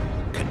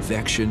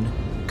 convection,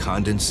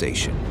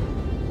 condensation.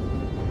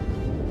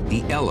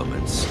 The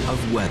elements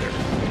of weather.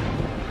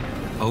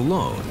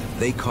 Alone,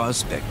 they cause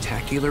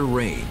spectacular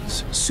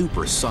rains,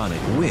 supersonic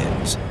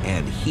winds,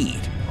 and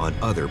heat on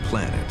other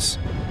planets.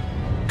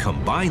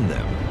 Combine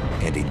them,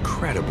 and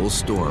incredible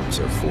storms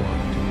are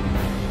formed.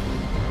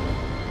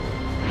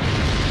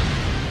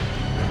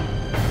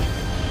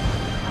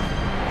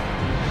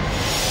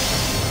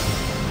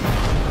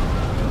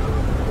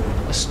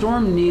 A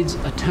storm needs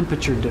a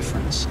temperature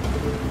difference.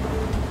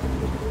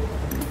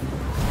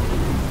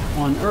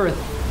 On Earth,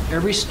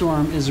 every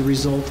storm is a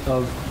result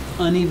of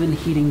uneven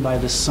heating by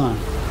the sun.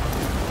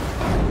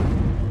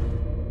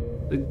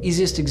 The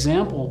easiest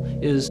example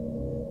is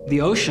the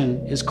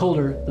ocean is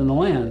colder than the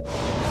land.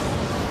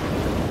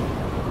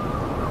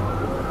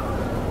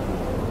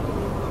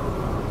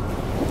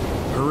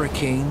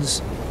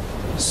 Hurricanes,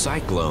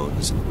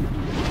 cyclones,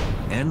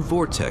 and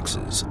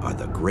vortexes are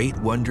the great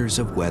wonders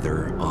of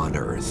weather on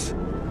Earth.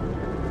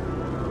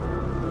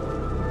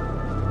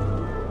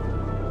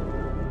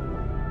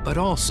 But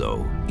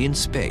also in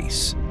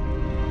space.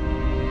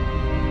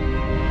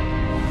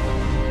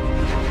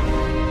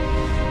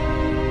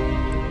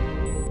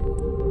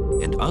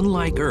 And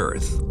unlike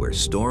Earth, where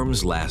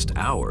storms last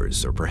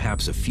hours or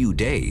perhaps a few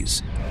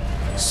days,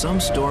 some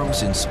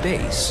storms in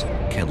space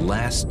can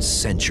last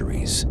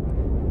centuries.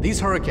 These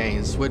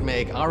hurricanes would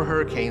make our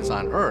hurricanes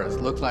on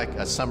Earth look like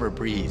a summer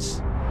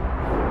breeze.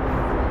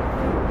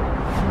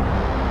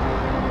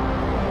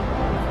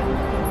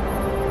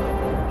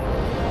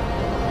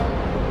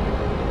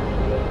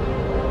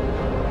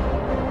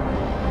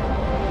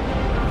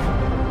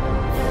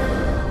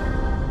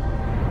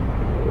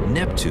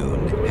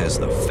 Neptune has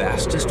the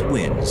fastest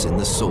winds in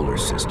the solar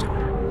system.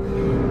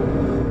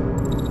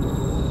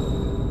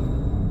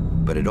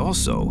 But it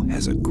also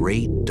has a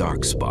great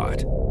dark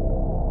spot,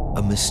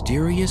 a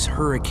mysterious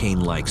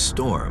hurricane-like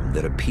storm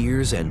that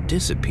appears and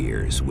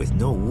disappears with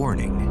no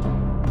warning.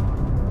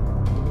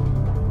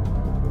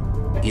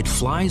 It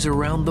flies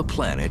around the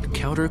planet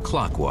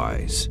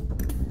counterclockwise.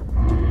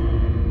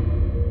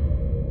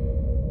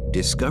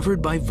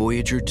 Discovered by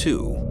Voyager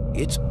 2,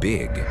 it's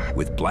big,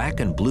 with black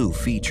and blue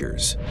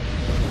features.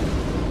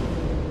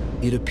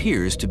 It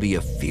appears to be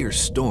a fierce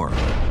storm,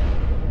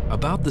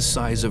 about the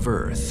size of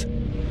Earth.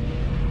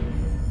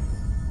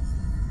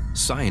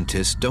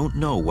 Scientists don't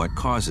know what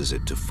causes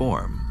it to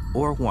form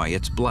or why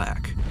it's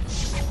black.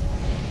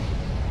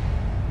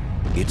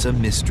 It's a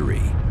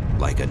mystery,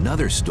 like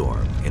another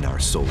storm in our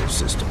solar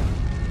system.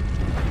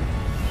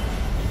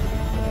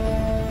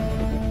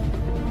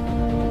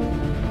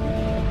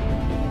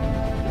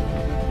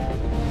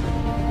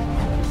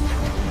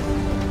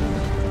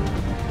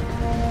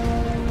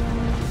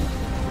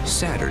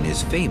 Saturn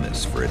is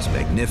famous for its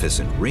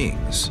magnificent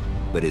rings,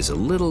 but is a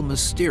little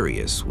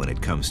mysterious when it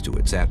comes to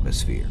its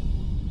atmosphere.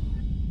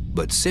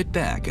 But sit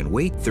back and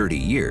wait 30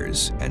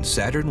 years, and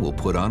Saturn will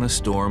put on a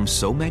storm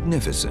so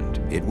magnificent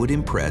it would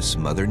impress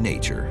Mother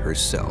Nature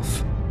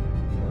herself.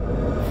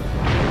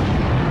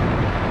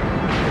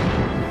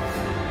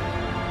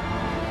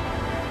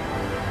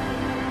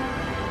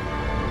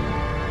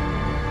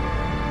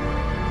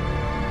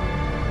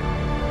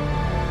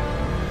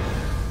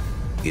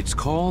 It's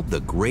called the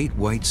Great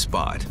White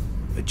Spot,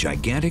 a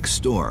gigantic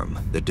storm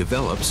that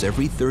develops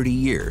every 30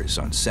 years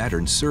on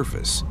Saturn's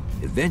surface,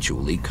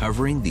 eventually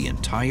covering the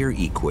entire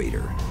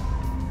equator.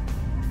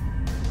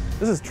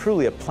 This is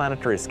truly a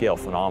planetary scale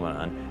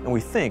phenomenon, and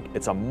we think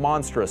it's a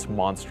monstrous,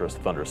 monstrous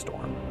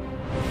thunderstorm.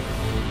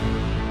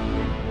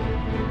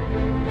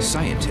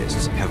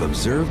 Scientists have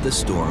observed the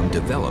storm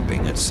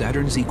developing at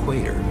Saturn's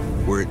equator,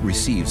 where it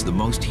receives the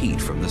most heat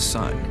from the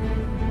sun.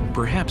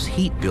 Perhaps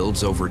heat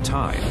builds over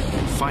time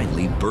and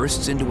finally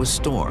bursts into a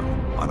storm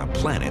on a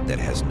planet that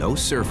has no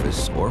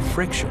surface or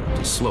friction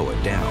to slow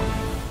it down.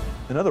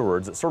 In other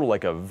words, it's sort of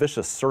like a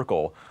vicious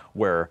circle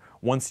where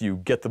once you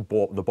get the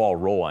ball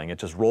rolling, it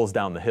just rolls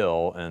down the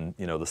hill and,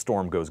 the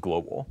storm goes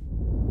global.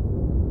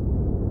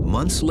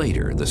 Months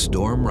later, the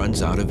storm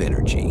runs out of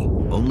energy,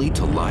 only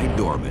to lie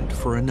dormant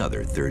for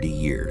another 30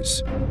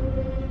 years.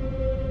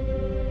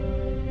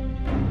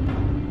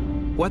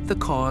 What the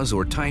cause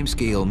or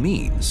timescale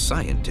means,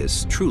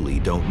 scientists truly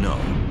don't know.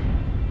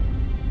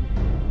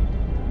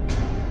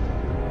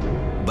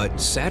 But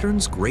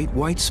Saturn's Great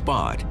White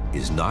Spot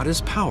is not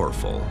as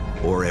powerful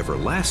or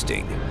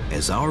everlasting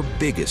as our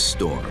biggest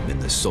storm in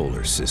the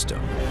solar system.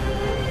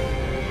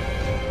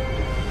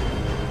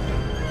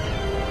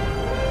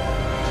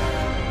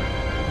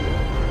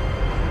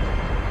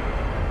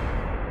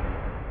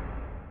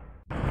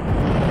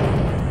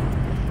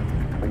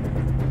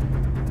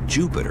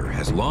 Jupiter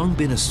has long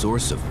been a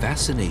source of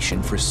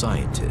fascination for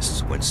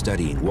scientists when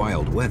studying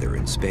wild weather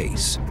in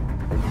space.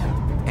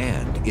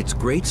 And its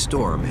great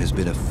storm has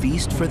been a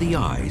feast for the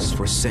eyes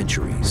for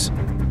centuries.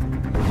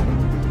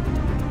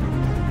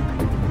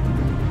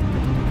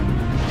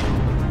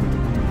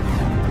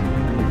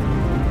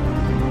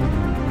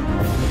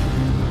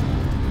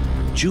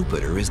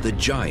 Jupiter is the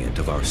giant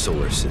of our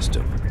solar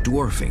system,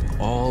 dwarfing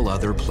all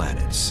other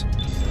planets.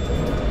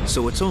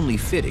 So it's only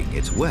fitting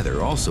its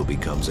weather also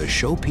becomes a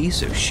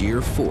showpiece of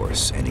sheer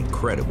force and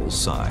incredible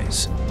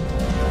size.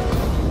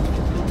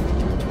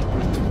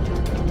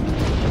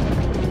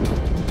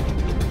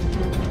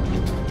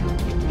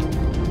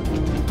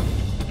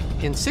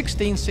 In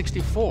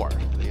 1664,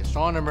 the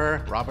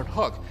astronomer Robert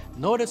Hooke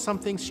noticed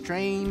something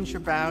strange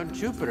about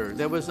Jupiter.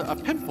 There was a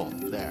pimple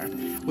there,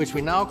 which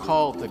we now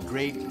call the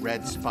Great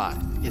Red Spot.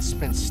 It's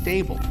been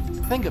stable.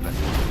 Think of it.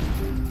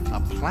 A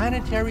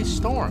planetary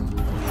storm,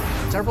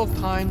 several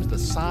times the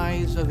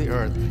size of the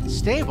Earth,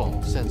 stable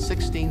since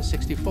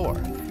 1664.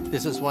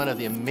 This is one of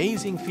the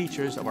amazing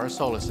features of our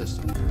solar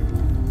system.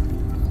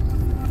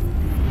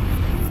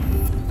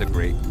 The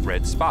Great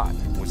Red Spot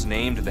was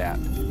named that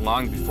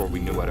long before we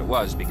knew what it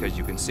was, because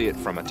you can see it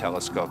from a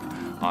telescope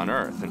on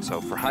Earth. And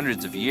so for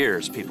hundreds of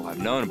years, people have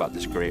known about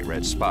this Great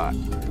Red Spot.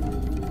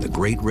 The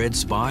Great Red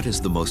Spot is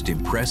the most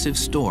impressive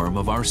storm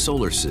of our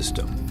solar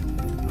system.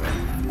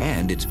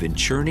 And it's been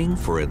churning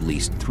for at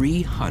least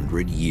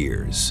 300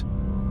 years.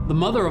 The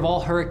mother of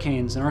all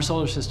hurricanes in our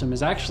solar system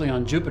is actually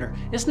on Jupiter.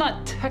 It's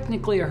not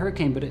technically a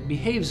hurricane, but it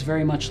behaves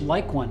very much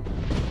like one.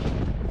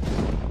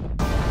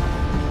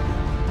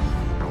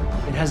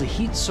 It has a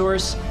heat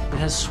source, it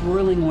has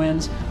swirling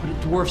winds, but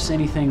it dwarfs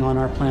anything on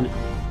our planet.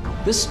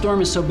 This storm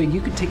is so big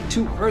you could take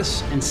 2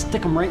 Earths and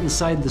stick them right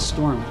inside the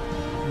storm.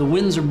 The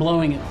winds are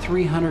blowing at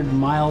 300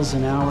 miles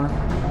an hour.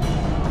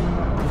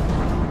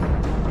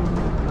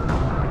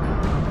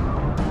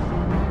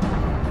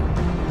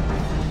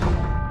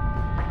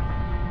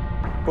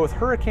 Both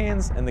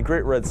hurricanes and the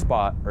Great Red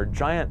Spot are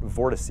giant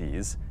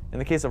vortices In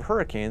the case of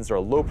hurricanes, they're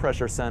a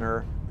low-pressure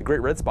center. The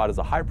Great Red Spot is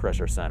a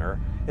high-pressure center.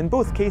 In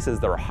both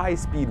cases, there are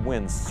high-speed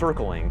winds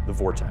circling the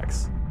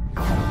vortex.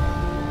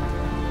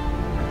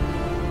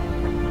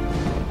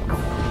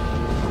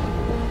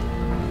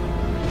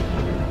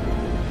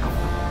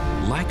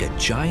 Like a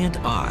giant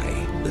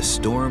eye, the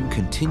storm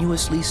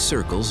continuously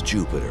circles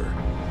Jupiter.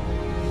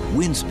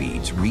 Wind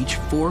speeds reach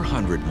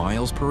 400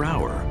 miles per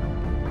hour,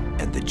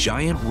 and the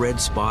giant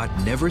red spot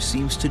never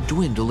seems to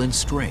dwindle in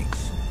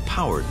strength.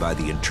 Powered by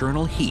the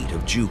internal heat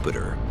of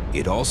Jupiter,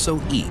 it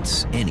also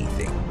eats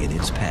anything in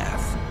its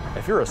path.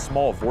 If you're a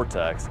small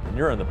vortex and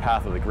you're in the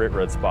path of the Great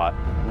Red Spot,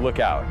 look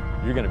out.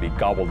 You're going to be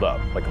gobbled up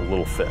like a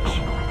little fish.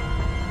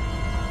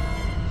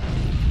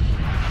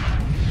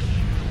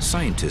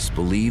 Scientists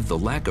believe the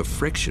lack of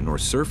friction or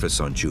surface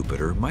on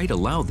Jupiter might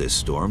allow this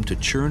storm to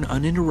churn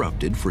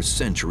uninterrupted for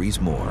centuries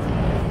more.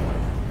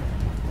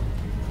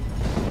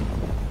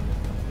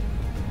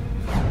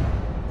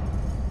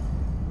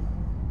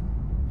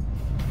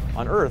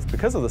 On Earth,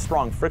 because of the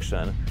strong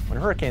friction, when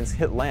hurricanes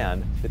hit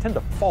land, they tend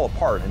to fall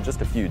apart in just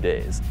a few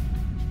days.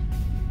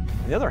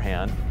 On the other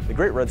hand, the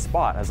Great Red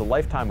Spot has a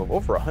lifetime of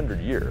over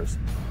 100 years.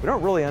 We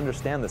don't really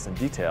understand this in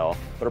detail,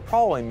 but it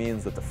probably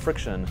means that the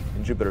friction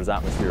in Jupiter's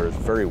atmosphere is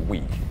very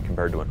weak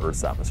compared to an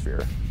Earth's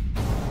atmosphere.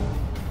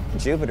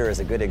 Jupiter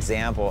is a good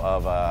example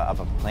of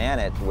a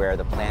planet where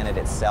the planet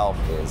itself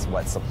is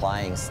what's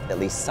supplying at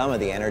least some of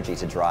the energy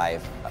to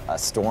drive a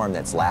storm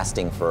that's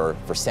lasting for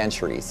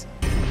centuries.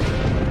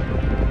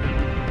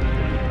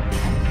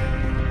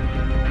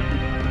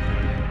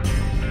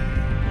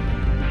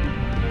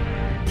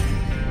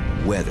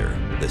 Weather,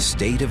 the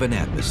state of an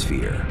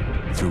atmosphere.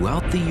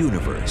 Throughout the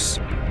universe,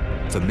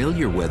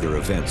 familiar weather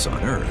events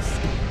on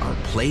Earth are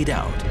played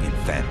out in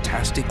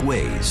fantastic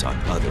ways on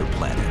other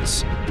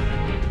planets.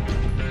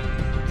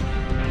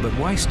 But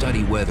why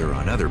study weather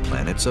on other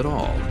planets at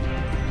all?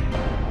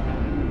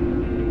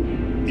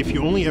 If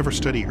you only ever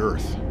study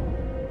Earth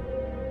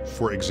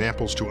for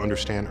examples to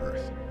understand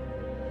Earth,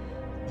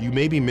 you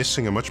may be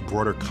missing a much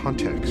broader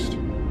context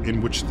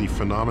in which the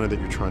phenomena that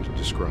you're trying to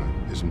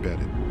describe is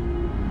embedded.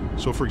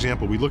 So for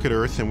example, we look at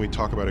Earth and we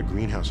talk about a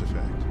greenhouse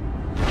effect.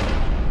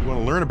 You want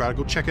to learn about it,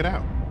 go check it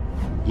out.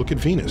 Look at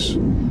Venus.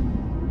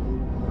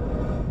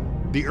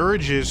 The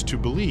urge is to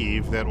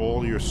believe that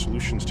all your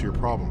solutions to your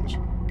problems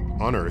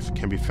on Earth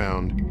can be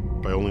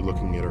found by only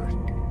looking at Earth.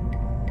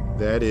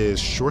 That is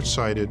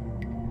short-sighted,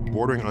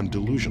 bordering on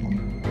delusional.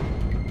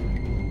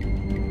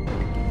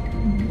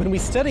 When we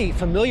study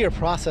familiar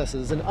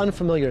processes in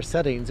unfamiliar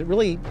settings, it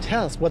really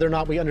tests whether or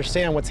not we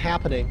understand what's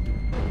happening.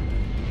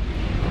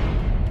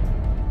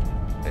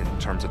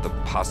 In terms of the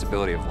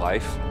possibility of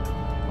life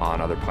on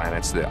other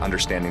planets, the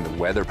understanding the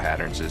weather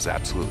patterns is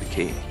absolutely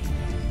key.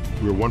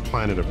 We're one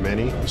planet of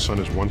many. The sun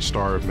is one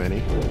star of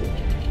many.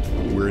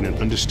 We're in an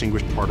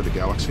undistinguished part of the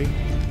galaxy.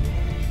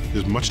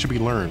 There's much to be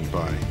learned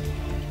by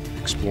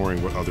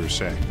exploring what others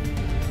say.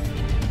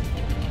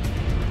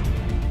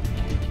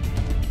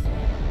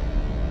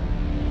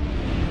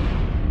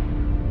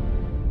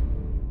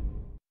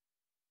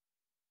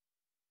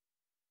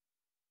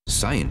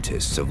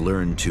 Scientists have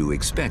learned to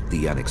expect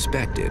the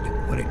unexpected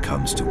when it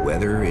comes to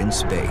weather in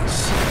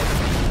space.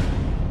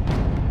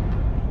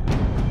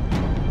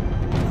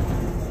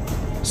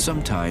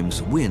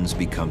 Sometimes winds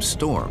become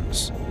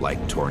storms,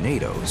 like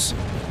tornadoes.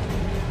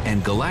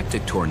 And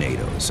galactic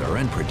tornadoes are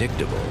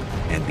unpredictable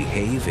and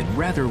behave in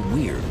rather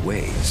weird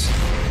ways.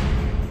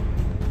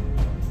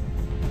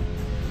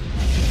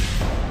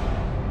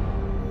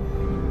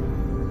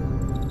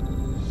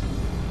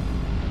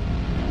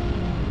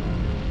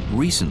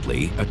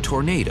 Recently, a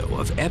tornado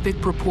of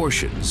epic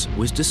proportions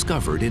was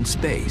discovered in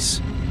space.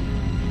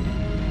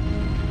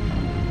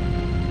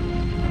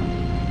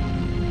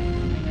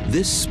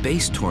 This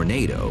space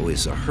tornado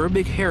is a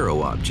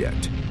Herbig-Haro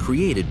object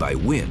created by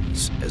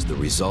winds as the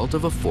result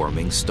of a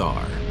forming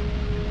star.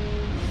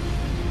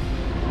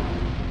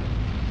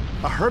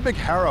 A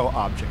Herbig-Haro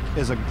object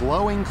is a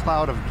glowing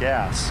cloud of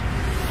gas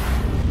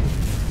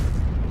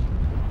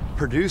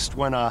produced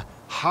when a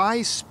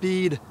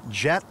high-speed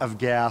jet of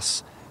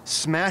gas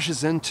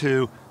smashes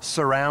into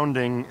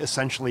surrounding,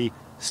 essentially,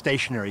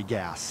 stationary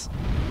gas.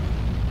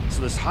 So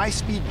this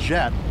high-speed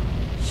jet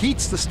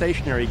heats the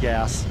stationary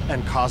gas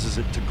and causes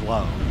it to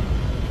glow.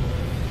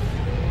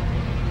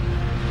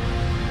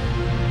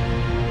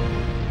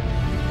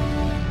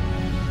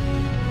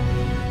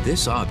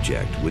 This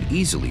object would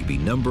easily be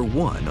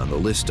 #1 on the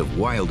list of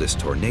wildest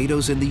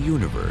tornadoes in the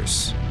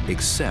universe,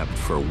 except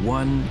for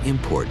one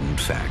important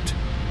fact.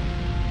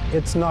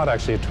 It's not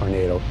actually a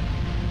tornado.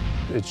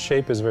 Its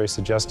shape is very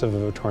suggestive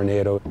of a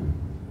tornado.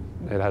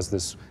 It has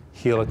this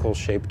helical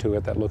shape to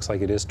it that looks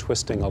like it is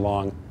twisting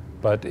along,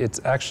 but it's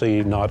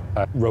actually not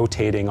a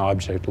rotating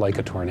object like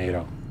a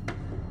tornado.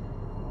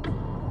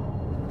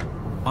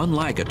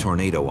 Unlike a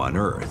tornado on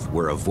Earth,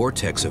 where a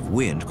vortex of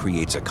wind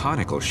creates a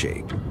conical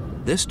shape,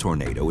 this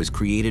tornado is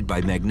created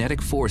by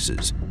magnetic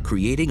forces,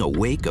 creating a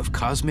wake of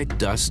cosmic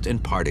dust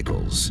and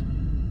particles.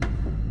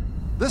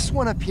 This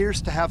one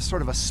appears to have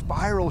sort of a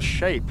spiral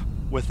shape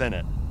within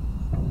it.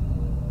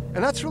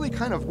 And that's really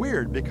kind of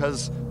weird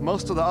because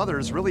most of the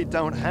others really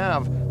don't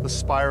have the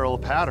spiral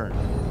pattern.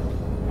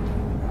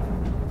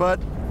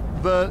 But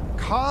the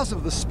cause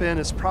of the spin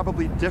is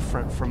probably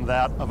different from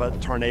that of a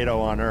tornado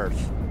on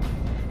Earth.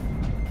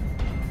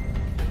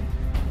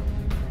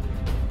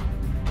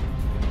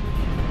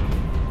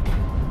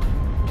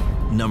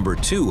 Number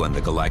 2 on the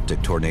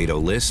galactic tornado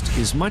list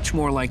is much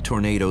more like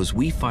tornadoes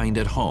we find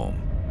at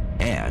home,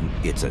 and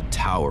it's a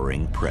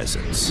towering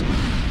presence.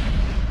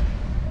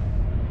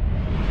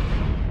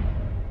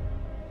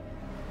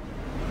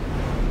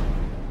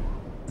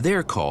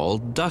 They're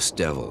called dust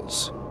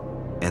devils,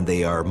 and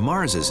they are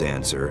Mars's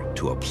answer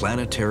to a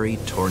planetary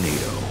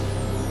tornado.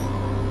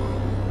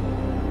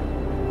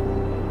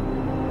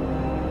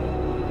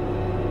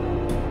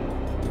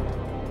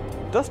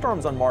 Dust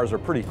storms on Mars are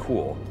pretty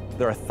cool.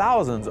 There are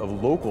thousands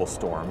of local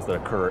storms that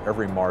occur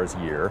every Mars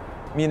year,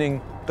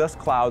 meaning dust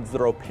clouds that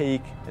are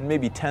opaque and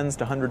maybe tens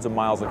to hundreds of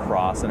miles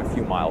across and a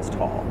few miles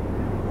tall.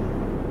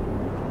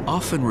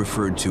 Often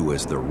referred to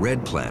as the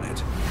red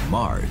planet,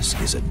 Mars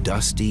is a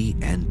dusty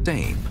and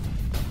tame.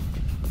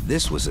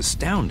 This was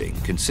astounding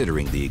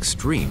considering the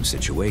extreme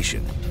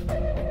situation.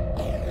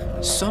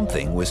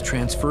 Something was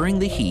transferring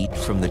the heat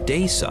from the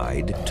day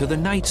side to the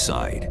night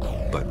side,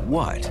 but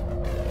what?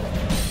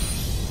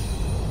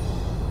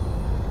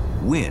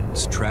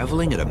 Winds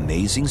traveling at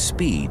amazing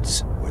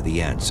speeds were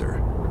the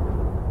answer.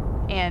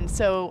 And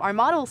so our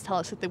models tell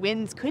us that the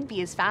winds could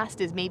be as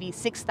fast as maybe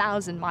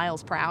 6,000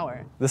 miles per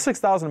hour. The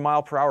 6,000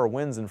 mile per hour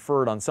winds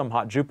inferred on some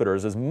hot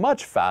Jupiters is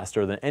much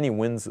faster than any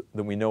winds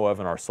that we know of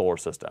in our solar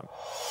system.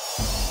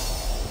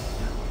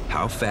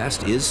 How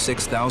fast is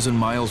 6,000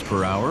 miles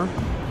per hour?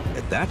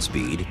 At that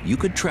speed, you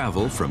could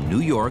travel from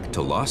New York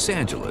to Los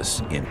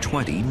Angeles in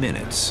 20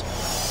 minutes.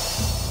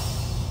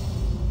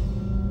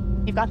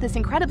 You've got this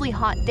incredibly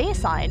hot day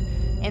side,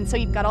 and so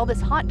you've got all this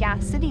hot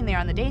gas sitting there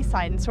on the day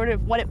side, and sort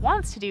of what it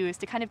wants to do is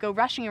to kind of go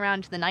rushing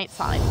around to the night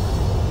side.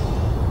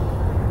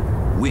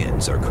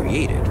 Winds are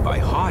created by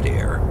hot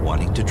air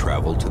wanting to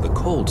travel to the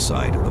cold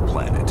side of the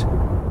planet.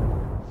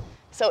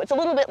 So it's a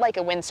little bit like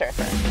a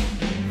windsurfer.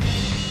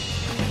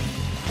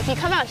 If you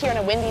come out here on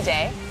a windy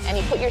day and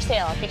you put your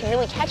sail up, you can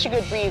really catch a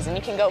good breeze and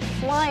you can go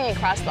flying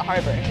across the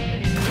harbor.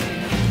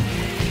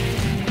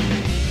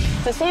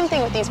 It's the same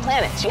thing with these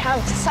planets. You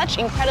have such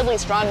incredibly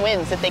strong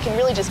winds that they can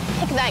really just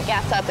pick that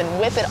gas up and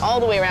whip it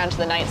all the way around to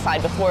the night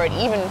side before it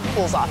even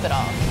cools off at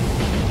all.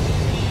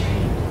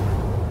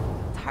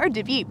 It's hard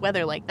to beat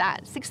weather like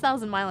that.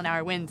 6,000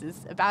 mile-an-hour winds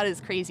is about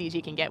as crazy as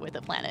you can get with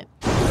a planet.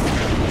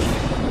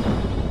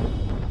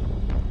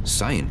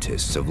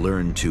 Scientists have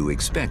learned to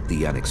expect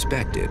the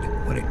unexpected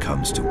when it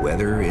comes to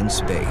weather in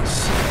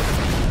space.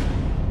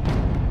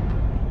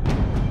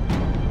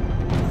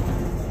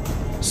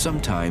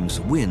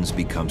 Sometimes winds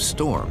become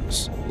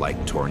storms,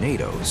 like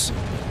tornadoes.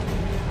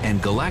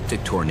 And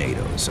galactic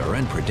tornadoes are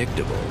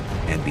unpredictable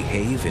and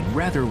behave in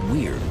rather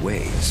weird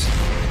ways.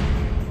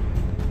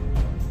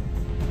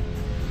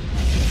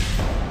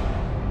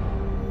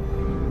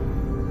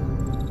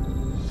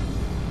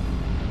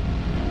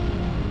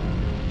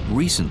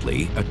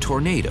 Recently, a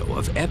tornado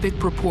of epic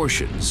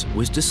proportions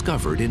was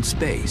discovered in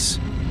space.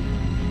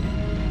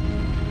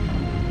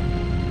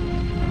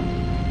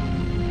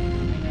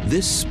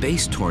 This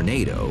space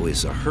tornado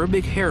is a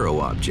Herbig-Haro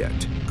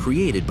object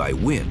created by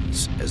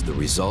winds as the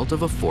result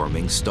of a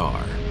forming star.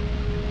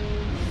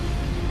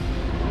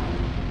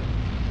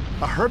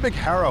 A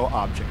Herbig-Haro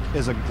object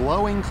is a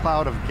glowing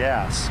cloud of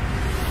gas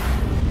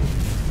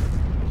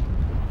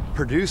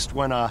produced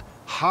when a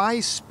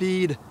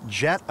high-speed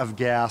jet of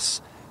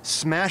gas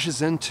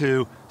smashes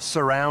into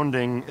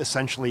surrounding,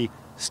 essentially,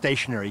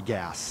 stationary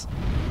gas.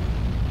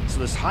 So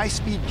this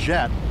high-speed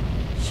jet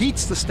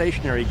heats the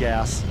stationary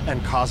gas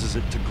and causes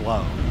it to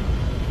glow.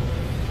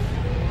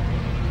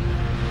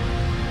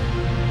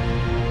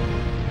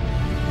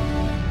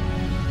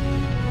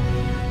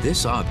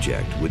 This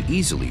object would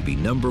easily be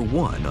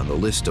 #1 on the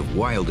list of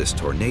wildest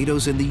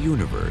tornadoes in the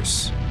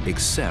universe,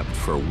 except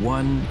for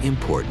one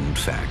important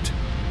fact.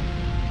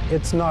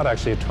 It's not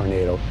actually a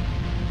tornado.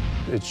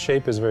 Its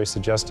shape is very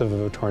suggestive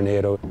of a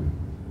tornado.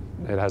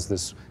 It has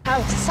this...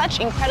 Have such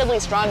incredibly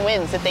strong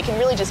winds that they can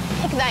really just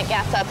pick that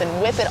gas up and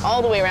whip it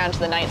all the way around to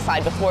the night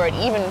side before it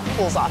even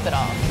cools off at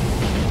all.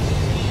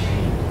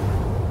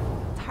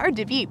 It's hard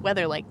to beat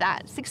weather like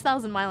that.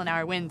 6,000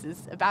 mile-an-hour winds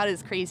is about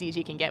as crazy as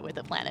you can get with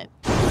a planet.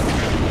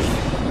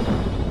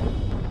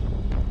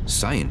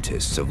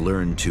 Scientists have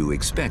learned to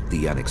expect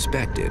the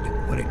unexpected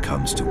when it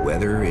comes to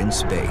weather in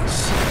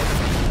space.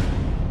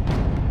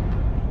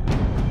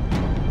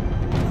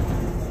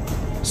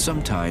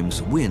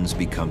 Sometimes winds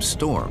become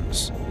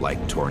storms,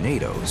 like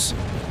tornadoes.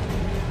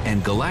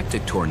 And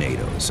galactic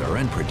tornadoes are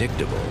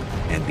unpredictable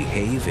and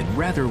behave in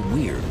rather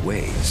weird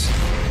ways.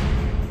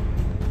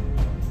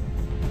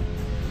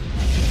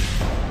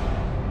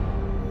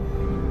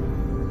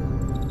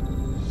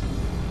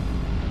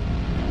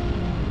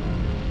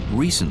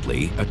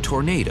 Recently, a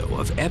tornado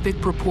of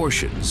epic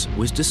proportions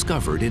was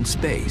discovered in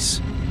space.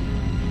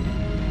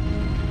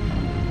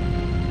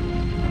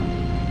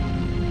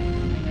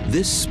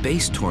 This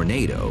space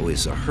tornado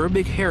is a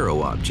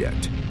Herbig-Haro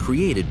object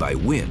created by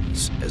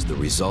winds as the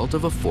result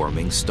of a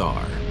forming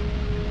star.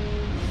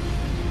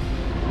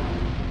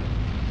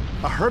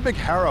 A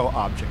Herbig-Haro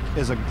object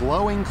is a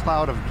glowing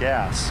cloud of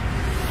gas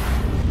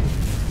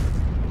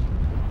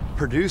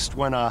produced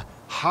when a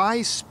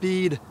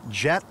high-speed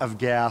jet of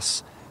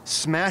gas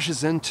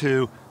smashes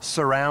into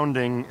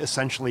surrounding,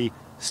 essentially,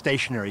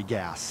 stationary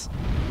gas.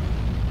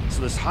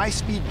 So this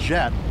high-speed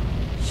jet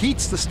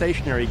heats the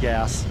stationary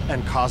gas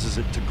and causes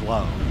it to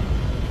glow.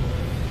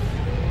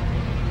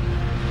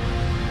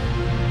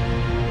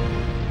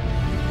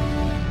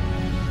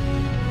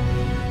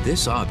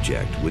 This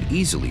object would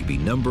easily be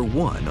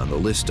 #1 on the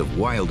list of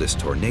wildest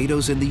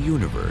tornadoes in the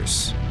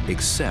universe,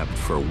 except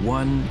for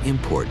one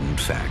important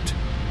fact.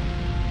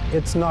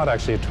 It's not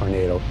actually a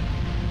tornado.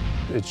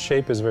 Its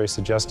shape is very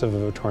suggestive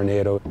of a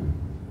tornado.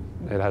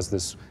 It has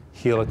this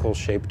helical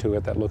shape to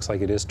it that looks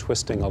like it is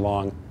twisting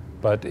along,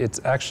 but it's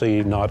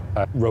actually not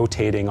a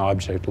rotating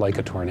object like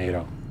a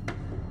tornado.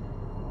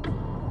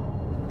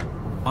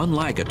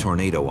 Unlike a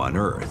tornado on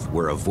Earth,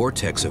 where a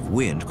vortex of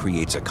wind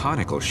creates a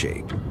conical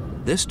shape,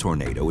 this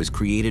tornado is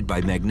created by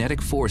magnetic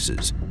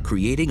forces,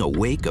 creating a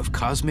wake of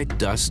cosmic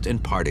dust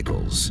and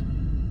particles.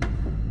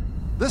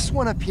 This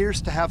one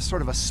appears to have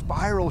sort of a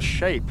spiral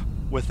shape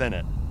within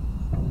it.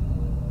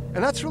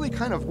 And that's really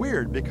kind of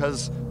weird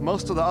because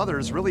most of the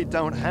others really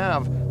don't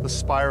have the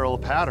spiral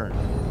pattern.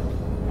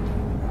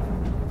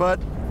 But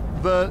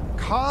the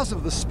cause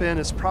of the spin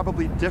is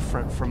probably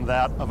different from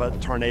that of a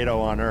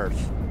tornado on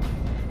Earth.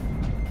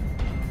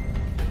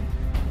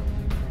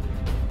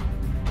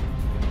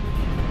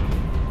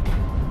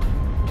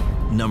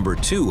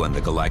 #2 on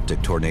the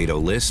galactic tornado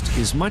list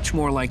is much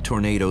more like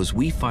tornadoes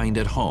we find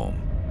at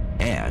home,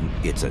 and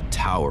it's a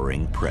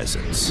towering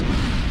presence.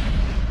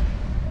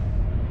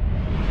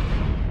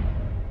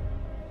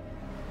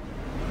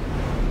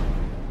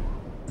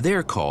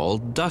 They're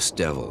called dust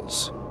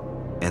devils,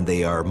 and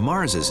they are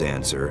Mars's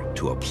answer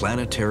to a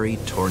planetary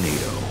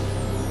tornado.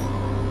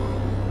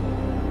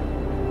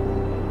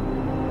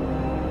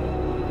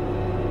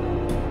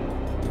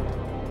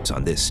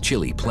 On this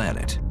chilly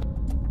planet,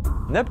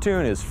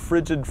 Neptune is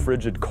frigid,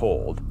 frigid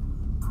cold.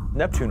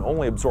 Neptune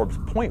only absorbs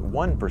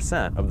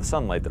 0.1% of the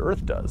sunlight that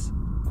Earth does.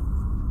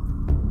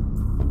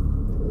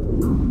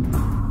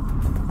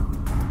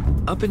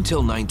 Up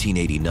until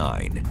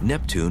 1989,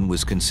 Neptune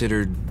was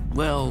considered,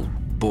 well,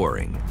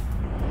 boring.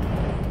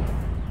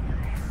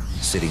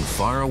 Sitting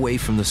far away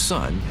from the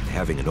sun and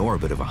having an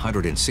orbit of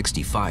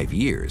 165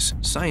 years,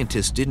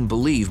 scientists didn't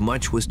believe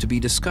much was to be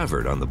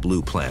discovered on the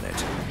blue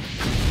planet.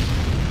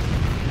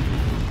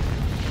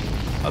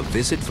 A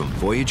visit from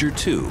Voyager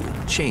 2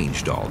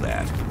 changed all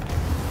that.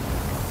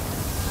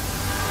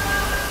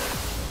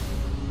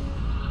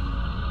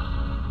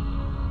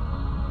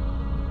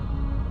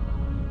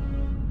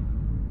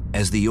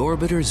 As the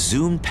orbiter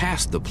zoomed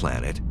past the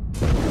planet,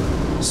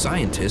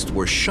 scientists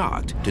were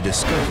shocked to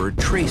discover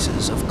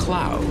traces of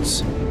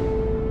clouds.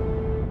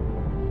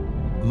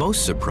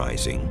 Most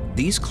surprising,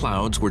 these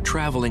clouds were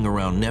traveling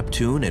around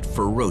Neptune at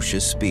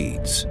ferocious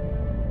speeds.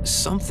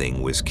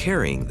 Something was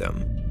carrying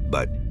them,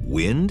 but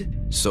wind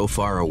so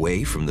far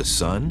away from the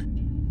sun?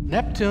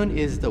 Neptune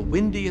is the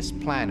windiest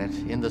planet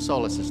in the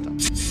solar system.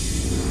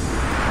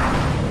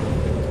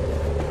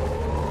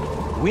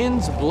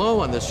 Winds blow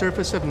on the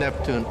surface of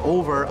Neptune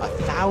over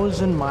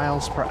 1,000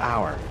 miles per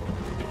hour.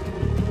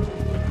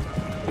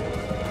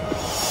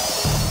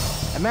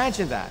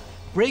 Imagine that,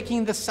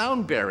 breaking the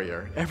sound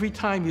barrier every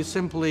time you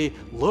simply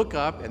look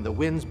up and the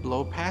winds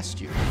blow past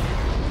you.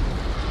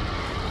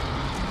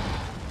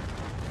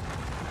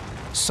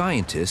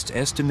 Scientists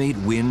estimate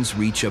winds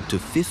reach up to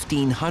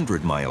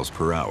 1,500 miles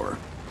per hour,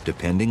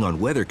 depending on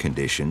weather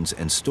conditions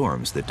and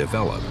storms that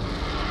develop.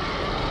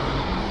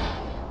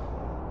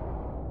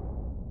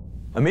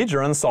 A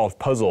major unsolved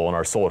puzzle in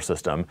our solar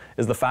system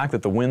is the fact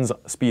that the wind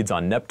speeds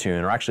on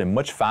Neptune are actually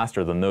much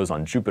faster than those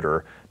on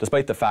Jupiter,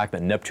 despite the fact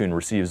that Neptune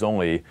receives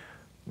only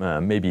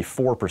maybe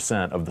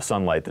 4% of the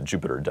sunlight that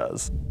Jupiter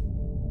does.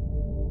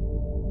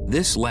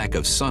 This lack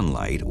of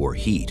sunlight, or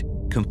heat,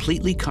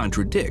 completely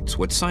contradicts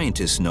what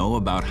scientists know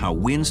about how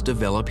winds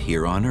develop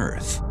here on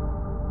Earth.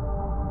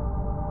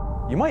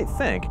 You might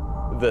think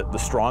that the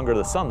stronger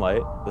the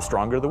sunlight, the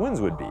stronger the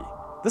winds would be.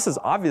 This is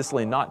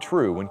obviously not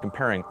true when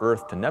comparing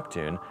Earth to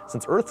Neptune,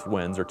 since Earth's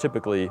winds are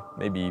typically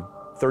maybe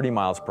 30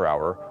 miles per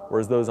hour,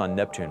 whereas those on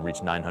Neptune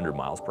reach 900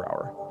 miles per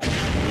hour.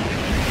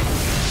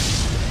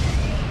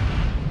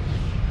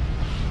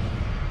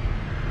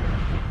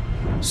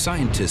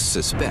 Scientists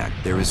suspect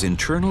there is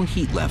internal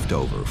heat left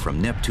over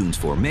from Neptune's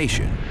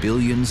formation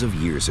billions of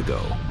years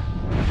ago,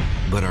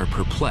 but are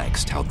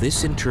perplexed how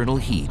this internal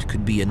heat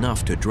could be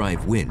enough to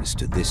drive winds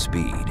to this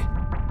speed.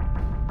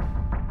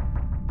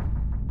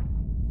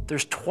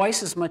 There's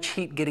twice as much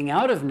heat getting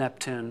out of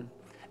Neptune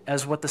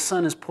as what the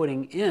sun is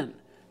putting in.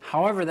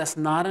 However, that's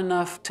not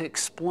enough to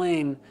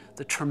explain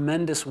the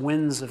tremendous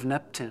winds of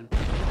Neptune.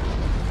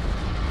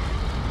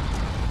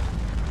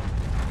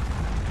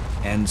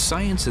 And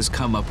science has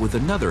come up with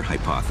another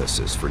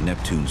hypothesis for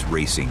Neptune's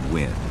racing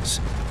winds.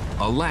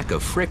 A lack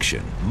of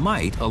friction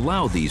might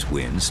allow these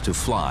winds to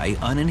fly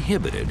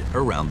uninhibited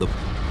around the...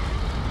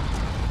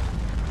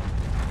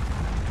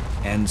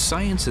 And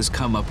science has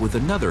come up with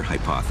another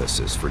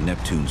hypothesis for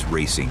Neptune's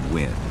racing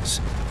winds.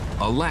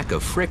 A lack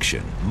of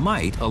friction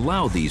might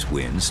allow these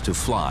winds to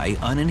fly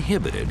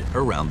uninhibited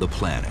around the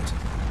planet.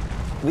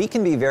 We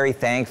can be very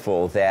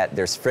thankful that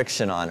there's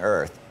friction on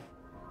Earth.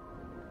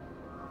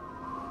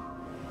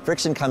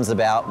 Friction comes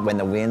about when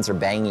the winds are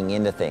banging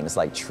into things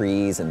like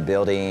trees and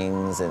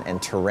buildings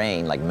and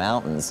terrain like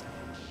mountains.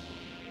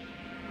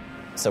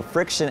 So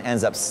friction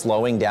ends up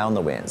slowing down the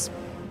winds.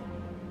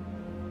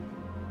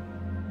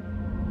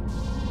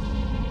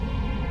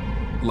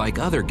 Like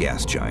other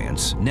gas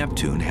giants,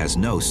 Neptune has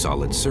no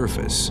solid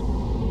surface.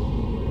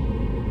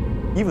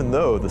 Even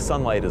though the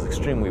sunlight is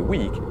extremely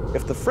weak,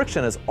 if the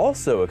friction is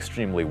also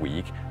extremely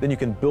weak, then you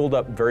can build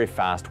up very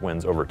fast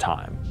winds over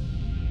time.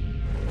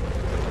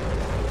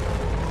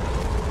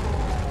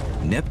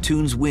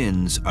 Neptune's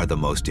winds are the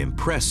most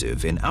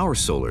impressive in our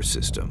solar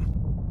system.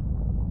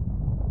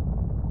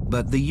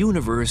 But the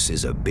universe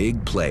is a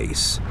big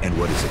place, and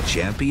what is a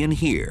champion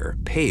here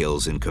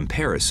pales in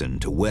comparison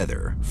to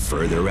weather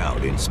further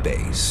out in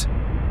space.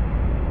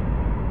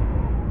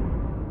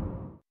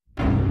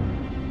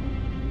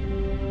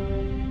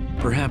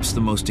 Perhaps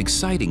the most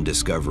exciting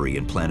discovery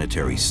in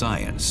planetary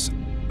science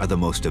are the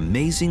most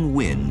amazing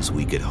winds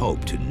we could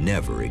hope to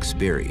never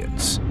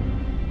experience.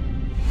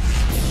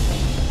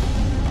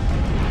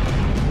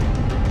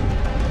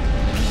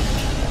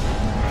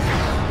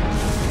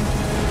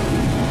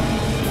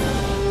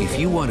 If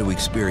you want to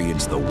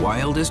experience the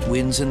wildest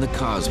winds in the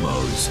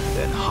cosmos,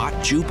 then hot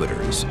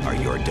Jupiters are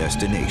your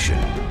destination.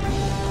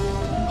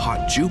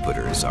 Hot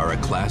Jupiters are a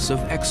class of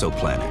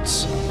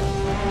exoplanets.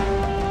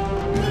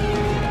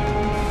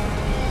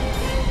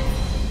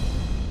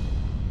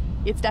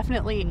 It's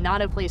definitely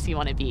not a place you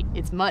want to be.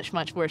 It's much,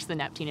 much worse than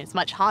Neptune. It's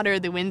much hotter,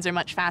 the winds are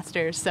much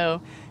faster, so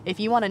if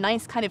you want a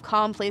nice kind of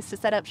calm place to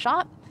set up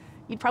shop,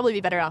 you'd probably be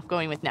better off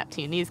going with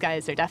Neptune. These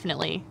guys are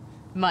definitely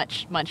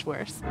much, much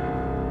worse.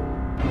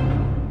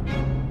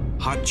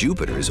 Hot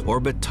Jupiters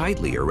orbit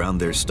tightly around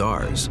their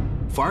stars,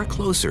 far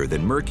closer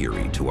than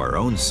Mercury to our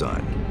own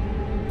sun.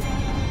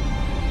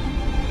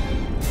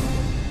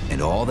 And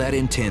all that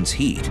intense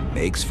heat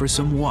makes for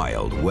some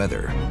wild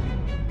weather.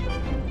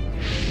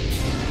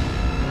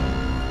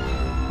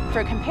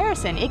 For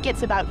comparison, it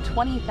gets about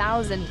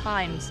 20,000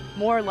 times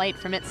more light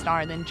from its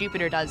star than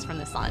Jupiter does from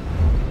the sun.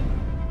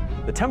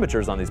 The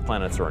temperatures on these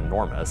planets are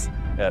enormous,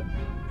 at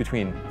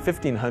between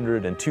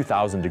 1,500 and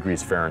 2,000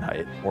 degrees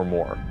Fahrenheit or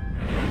more.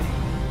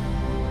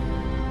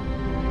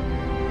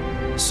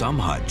 Some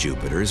hot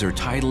Jupiters are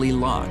tidally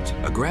locked,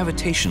 a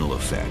gravitational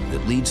effect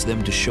that leads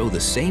them to show the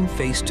same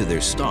face to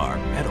their star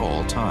at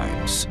all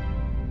times.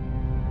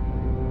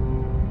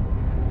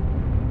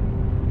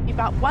 You've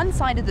got one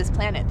side of this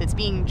planet that's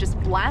being just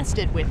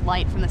blasted with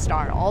light from the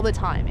star all the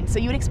time, and so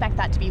you would expect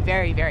that to be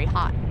very, very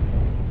hot.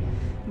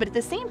 But at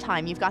the same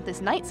time, you've got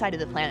this night side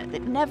of the planet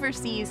that never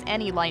sees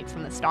any light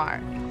from the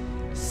star.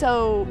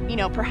 So,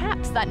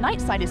 perhaps that night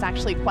side is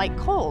actually quite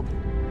cold.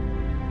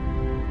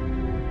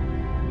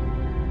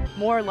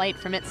 More light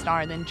from its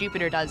star than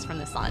Jupiter does from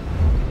the sun.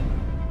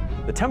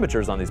 The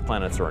temperatures on these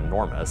planets are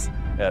enormous,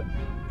 at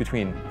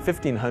between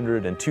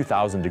 1,500 and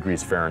 2,000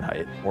 degrees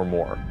Fahrenheit or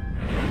more.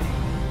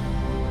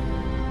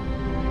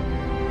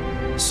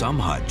 Some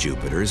hot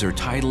Jupiters are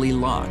tidally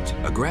locked,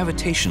 a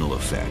gravitational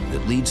effect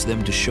that leads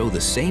them to show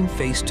the same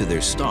face to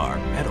their star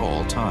at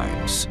all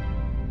times.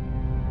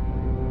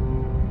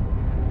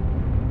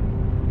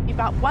 You've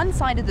got one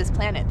side of this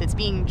planet that's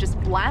being just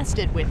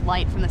blasted with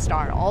light from the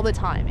star all the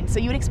time, and so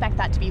you would expect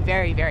that to be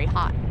very, very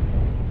hot.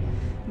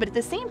 But at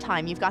the same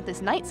time, you've got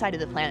this night side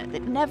of the planet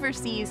that never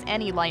sees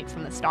any light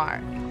from the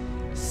star.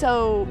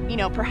 So,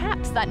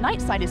 perhaps that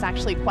night side is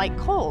actually quite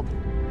cold.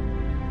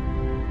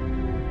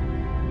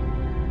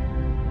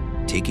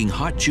 Taking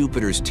hot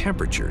Jupiter's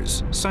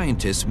temperatures,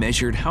 scientists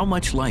measured how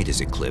much light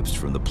is eclipsed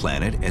from the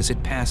planet as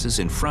it passes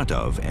in front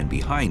of and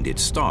behind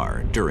its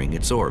star during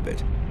its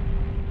orbit.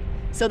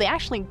 So they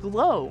actually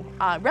glow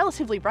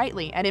relatively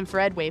brightly at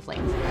infrared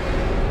wavelengths.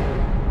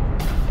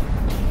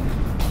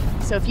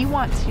 So if you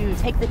want to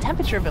take the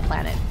temperature of a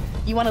planet,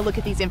 you want to look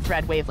at these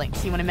infrared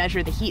wavelengths. You want to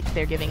measure the heat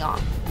they're giving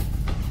off.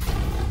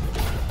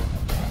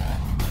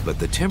 But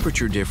the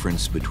temperature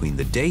difference between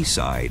the day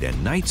side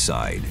and night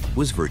side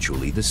was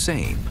virtually the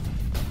same.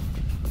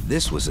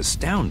 This was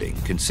astounding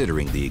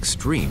considering the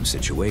extreme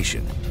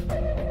situation.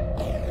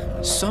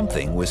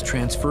 Something was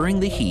transferring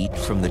the heat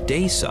from the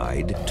day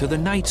side to the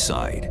night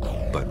side,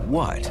 but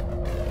what?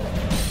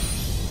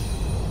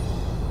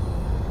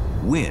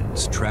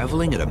 Winds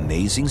traveling at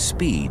amazing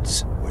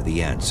speeds were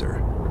the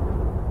answer.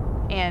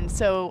 And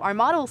so our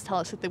models tell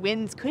us that the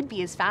winds could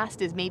be as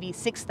fast as maybe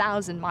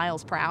 6,000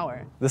 miles per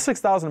hour. The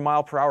 6,000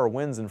 mile per hour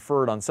winds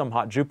inferred on some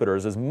hot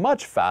Jupiters is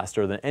much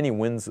faster than any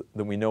winds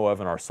that we know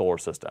of in our solar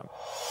system.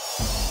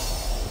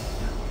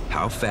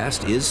 How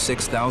fast is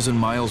 6,000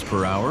 miles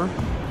per hour?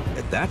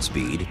 At that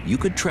speed, you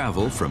could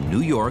travel from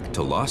New York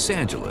to Los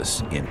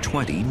Angeles in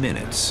 20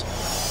 minutes.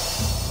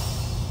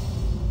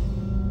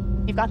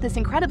 you've got this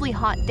incredibly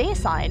hot day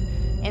side,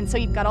 and so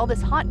you've got all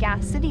this hot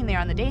gas sitting there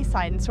on the day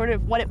side, and sort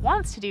of what it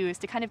wants to do is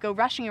to kind of go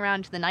rushing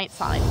around to the night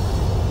side.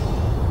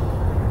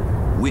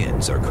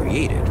 Winds are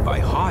created by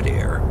hot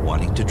air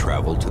wanting to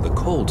travel to the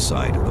cold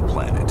side of the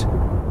planet.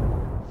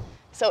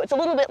 So it's a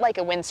little bit like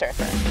a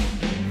windsurfer.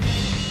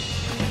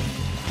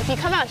 If you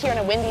come out here on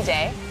a windy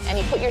day and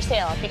you put your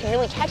sail up, you can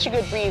really catch a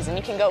good breeze and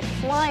you can go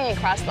flying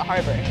across the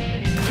harbor.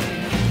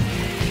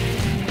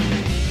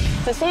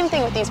 It's the same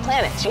thing with these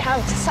planets. You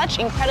have such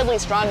incredibly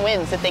strong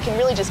winds that they can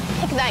really just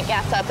pick that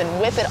gas up and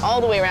whip it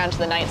all the way around to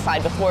the night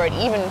side before it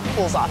even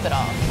cools off at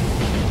all.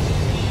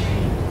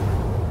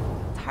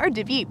 It's hard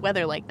to beat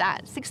weather like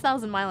that.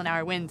 6,000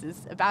 mile-an-hour winds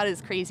is about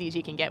as crazy as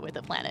you can get with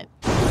a planet.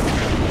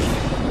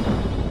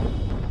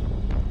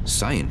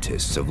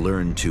 Scientists have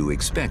learned to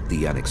expect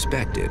the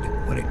unexpected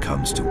when it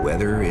comes to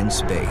weather in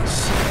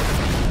space.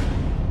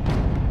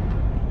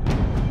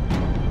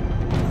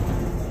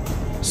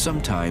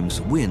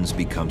 Sometimes winds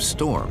become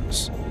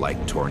storms,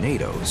 like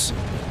tornadoes.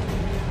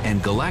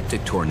 And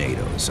galactic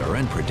tornadoes are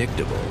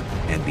unpredictable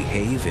and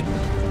behave in...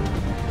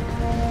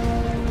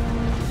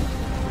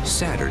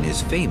 Saturn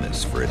is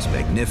famous for its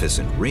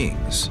magnificent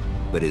rings,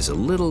 but is a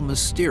little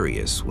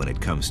mysterious when it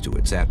comes to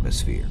its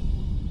atmosphere.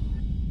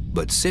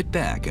 But sit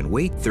back and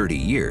wait 30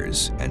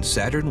 years, and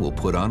Saturn will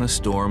put on a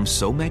storm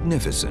so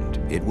magnificent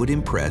it would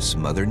impress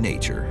Mother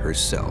Nature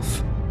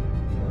herself.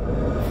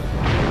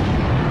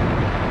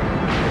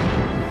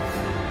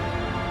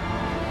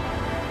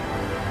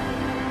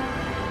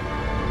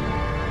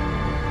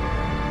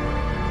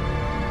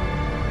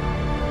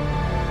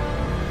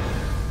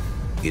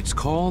 It's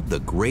called the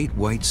Great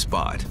White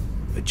Spot,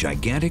 a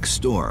gigantic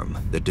storm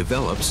that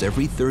develops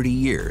every 30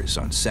 years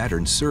on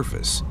Saturn's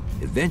surface,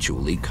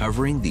 eventually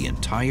covering the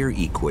entire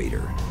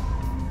equator.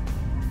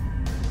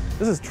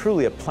 This is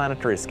truly a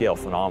planetary scale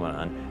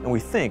phenomenon, and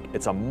we think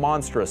it's a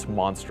monstrous,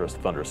 monstrous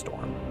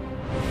thunderstorm.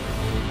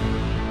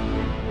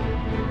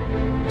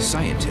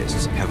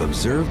 Scientists have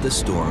observed the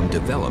storm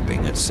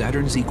developing at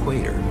Saturn's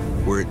equator,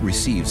 where it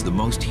receives the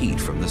most heat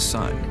from the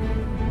sun.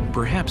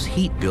 Perhaps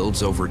heat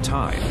builds over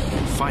time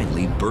and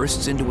finally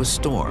bursts into a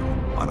storm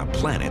on a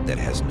planet that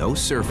has no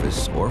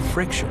surface or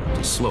friction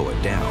to slow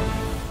it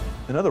down.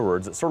 In other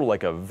words, it's sort of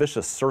like a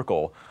vicious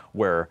circle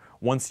where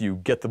once you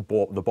get the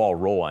ball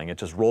rolling, it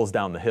just rolls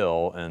down the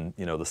hill and,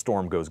 the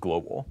storm goes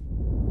global.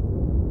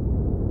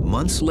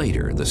 Months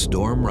later, the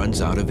storm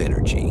runs out of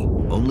energy,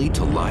 only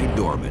to lie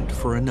dormant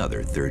for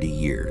another 30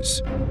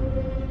 years.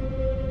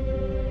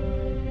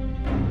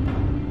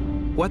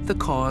 What the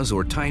cause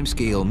or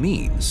timescale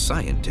means,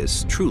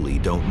 scientists truly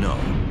don't know.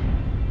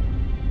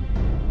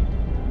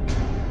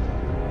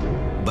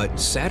 But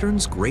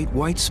Saturn's Great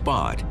White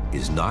Spot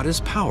is not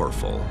as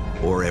powerful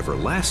or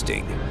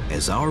everlasting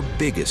as our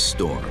biggest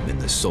storm in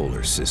the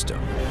solar system.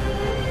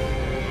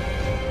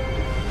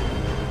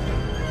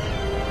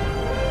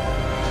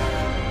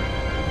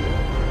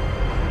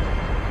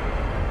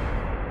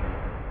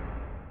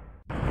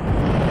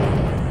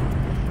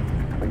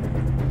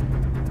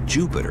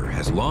 Jupiter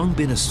has long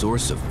been a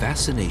source of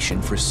fascination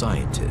for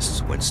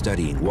scientists when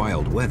studying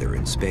wild weather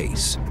in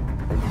space.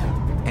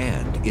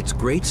 And its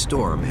great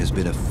storm has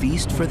been a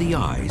feast for the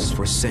eyes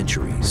for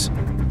centuries.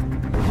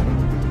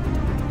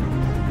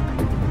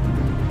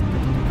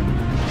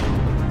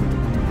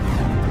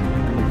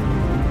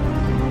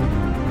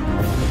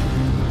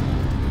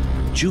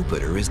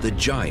 Jupiter is the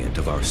giant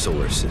of our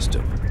solar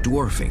system,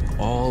 dwarfing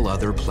all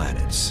other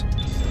planets.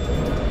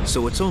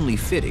 So it's only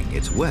fitting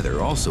its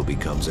weather also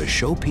becomes a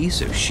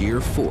showpiece of sheer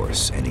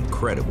force and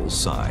incredible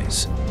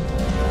size.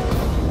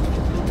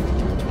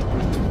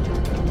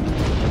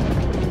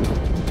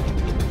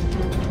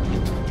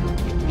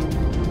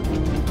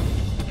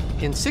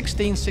 In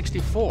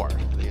 1664,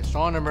 the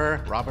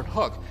astronomer Robert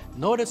Hooke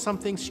noticed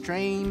something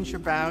strange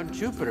about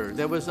Jupiter.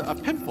 There was a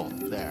pimple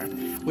there,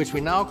 which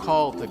we now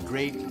call the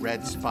Great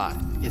Red Spot.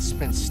 It's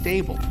been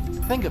stable.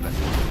 Think of it.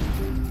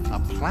 A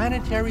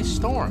planetary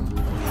storm,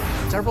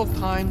 several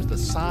times the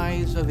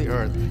size of the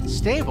Earth,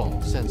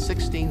 stable since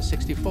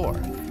 1664.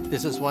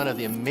 This is one of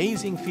the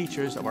amazing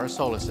features of our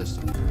solar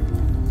system.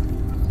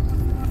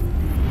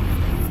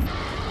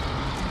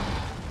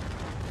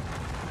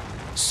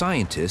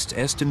 Scientists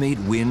estimate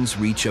winds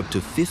reach up to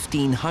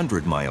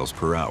 1,500 miles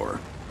per hour,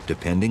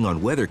 depending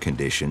on weather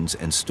conditions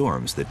and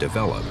storms that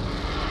develop.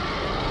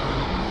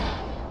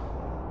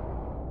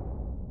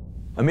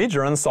 A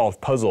major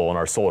unsolved puzzle in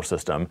our solar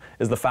system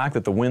is the fact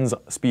that the wind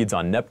speeds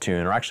on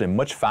Neptune are actually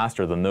much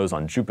faster than those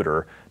on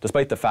Jupiter,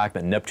 despite the fact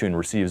that Neptune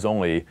receives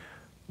only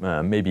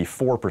maybe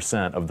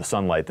 4% of the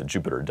sunlight that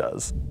Jupiter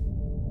does.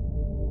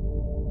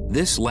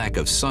 This lack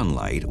of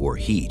sunlight or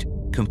heat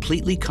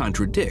completely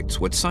contradicts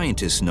what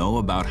scientists know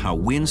about how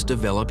winds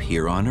develop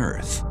here on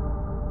Earth.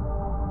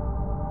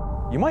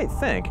 You might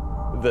think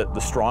that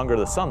the stronger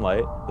the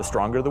sunlight, the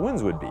stronger the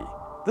winds would be.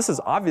 This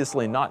is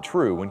obviously not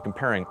true when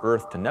comparing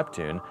Earth to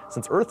Neptune,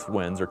 since Earth's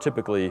winds are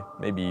typically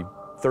maybe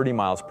 30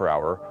 miles per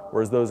hour,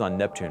 whereas those on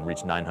Neptune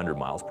reach 900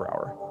 miles per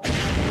hour.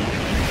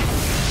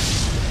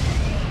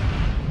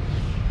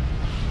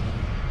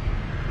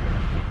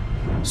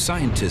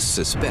 Scientists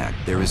suspect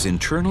there is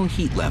internal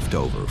heat left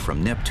over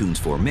from Neptune's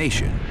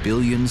formation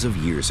billions of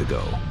years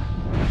ago,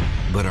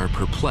 but are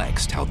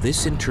perplexed how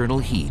this internal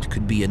heat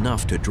could be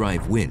enough to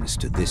drive winds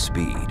to this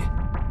speed.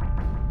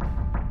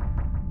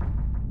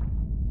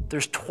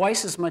 There's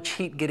twice as much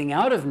heat getting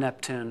out of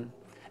Neptune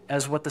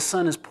as what the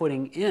sun is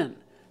putting in.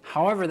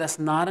 However, that's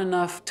not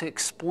enough to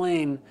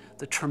explain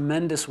the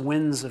tremendous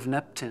winds of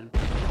Neptune.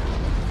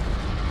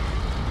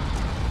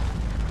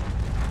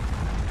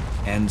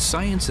 And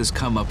science has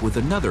come up with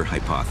another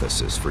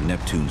hypothesis for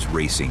Neptune's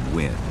racing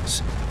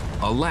winds.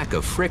 A lack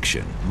of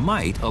friction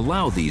might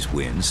allow these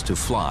winds to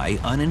fly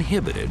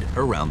uninhibited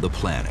around the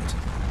planet.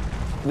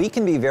 We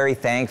can be very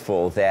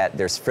thankful that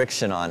there's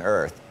friction on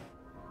Earth.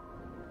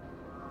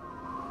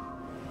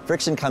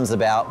 Friction comes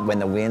about when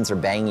the winds are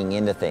banging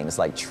into things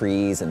like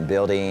trees and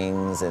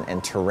buildings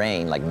and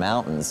terrain like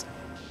mountains.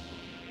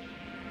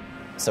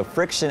 So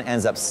friction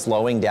ends up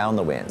slowing down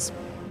the winds.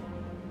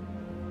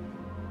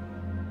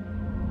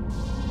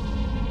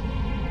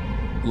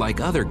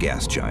 Like other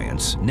gas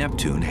giants,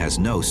 Neptune has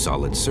no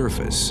solid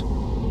surface.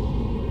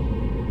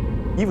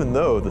 Even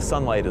though the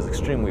sunlight is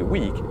extremely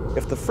weak,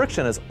 if the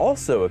friction is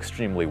also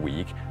extremely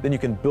weak, then you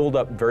can build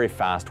up very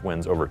fast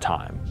winds over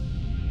time.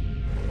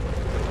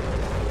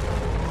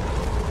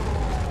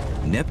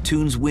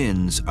 Neptune's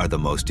winds are the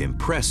most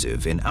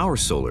impressive in our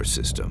solar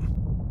system.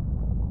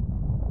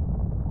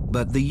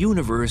 But the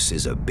universe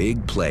is a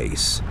big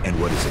place, and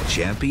what is a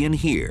champion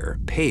here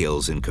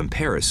pales in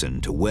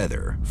comparison to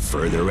weather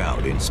further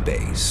out in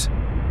space.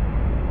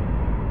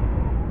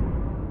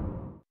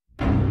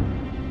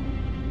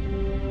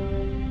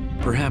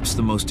 Perhaps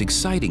the most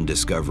exciting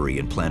discovery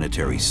in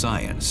planetary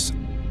science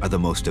are the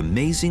most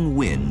amazing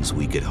winds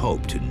we could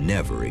hope to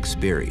never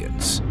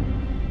experience.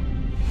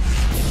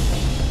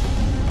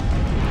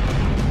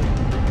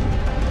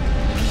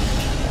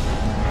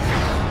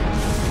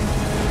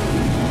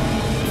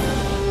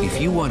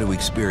 If you want to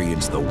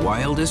experience the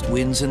wildest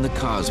winds in the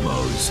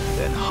cosmos,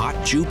 then hot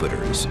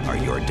Jupiters are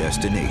your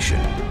destination.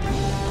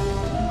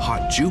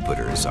 Hot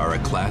Jupiters are a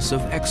class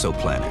of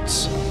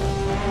exoplanets.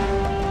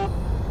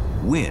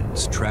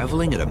 Winds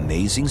traveling at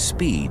amazing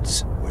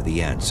speeds were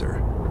the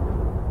answer.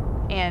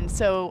 And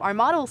so our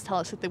models tell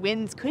us that the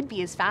winds could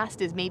be as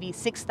fast as maybe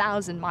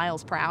 6,000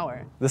 miles per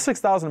hour. The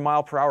 6,000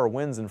 mile per hour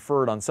winds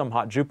inferred on some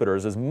hot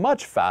Jupiters is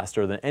much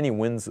faster than any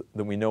winds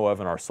that we know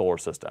of in our solar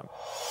system.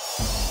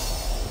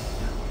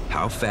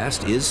 How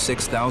fast is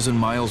 6,000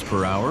 miles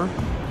per hour?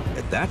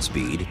 At that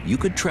speed, you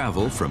could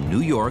travel from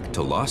New York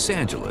to Los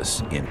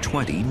Angeles in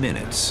 20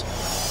 minutes.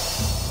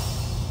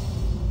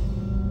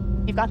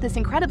 You've got this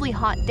incredibly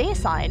hot day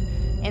side,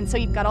 and so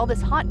you've got all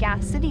this hot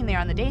gas sitting there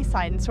on the day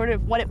side, and sort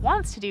of what it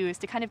wants to do is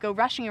to kind of go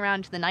rushing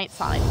around to the night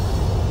side.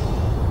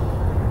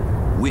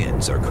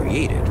 Winds are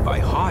created by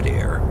hot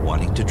air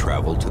wanting to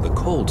travel to the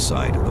cold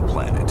side of the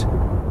planet.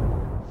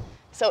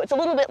 So it's a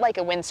little bit like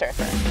a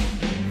windsurfer.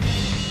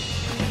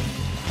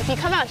 If you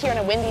come out here on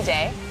a windy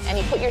day and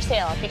you put your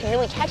sail up, you can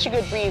really catch a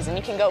good breeze and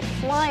you can go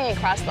flying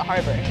across the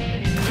harbor.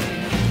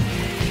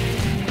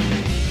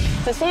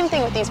 It's the same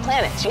thing with these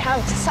planets. You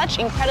have such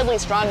incredibly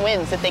strong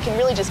winds that they can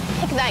really just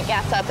pick that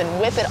gas up and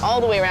whip it all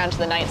the way around to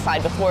the night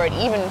side before it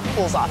even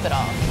cools off at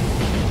all.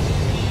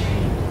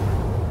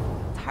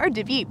 It's hard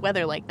to beat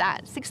weather like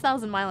that.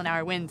 6,000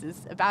 mile-an-hour winds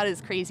is about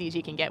as crazy as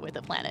you can get with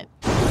a planet.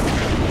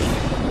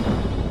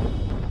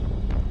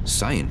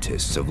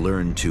 Scientists have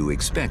learned to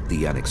expect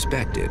the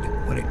unexpected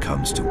when it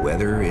comes to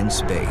weather in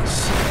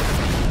space.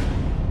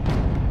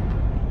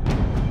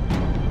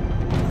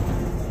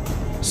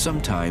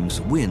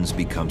 Sometimes winds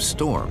become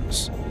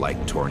storms,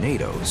 like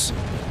tornadoes.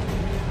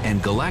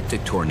 And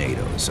galactic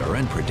tornadoes are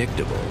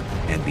unpredictable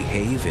and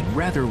behave in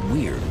rather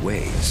weird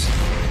ways.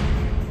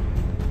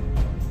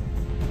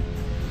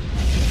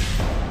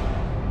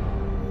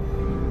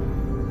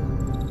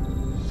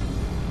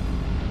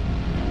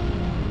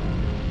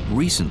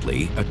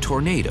 Recently, a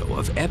tornado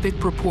of epic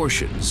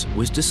proportions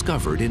was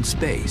discovered in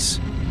space.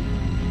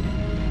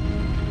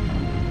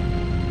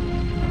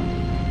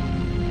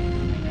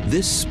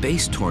 This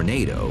space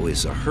tornado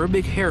is a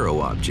Herbig-Haro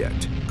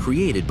object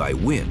created by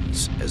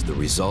winds as the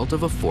result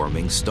of a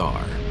forming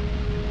star.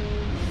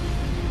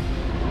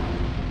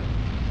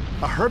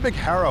 A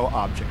Herbig-Haro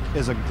object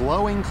is a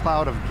glowing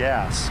cloud of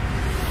gas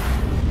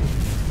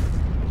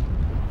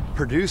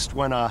produced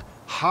when a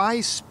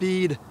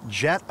high-speed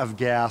jet of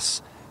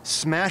gas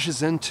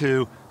smashes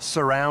into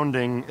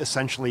surrounding,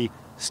 essentially,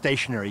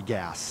 stationary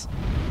gas.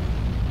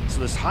 So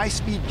this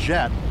high-speed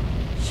jet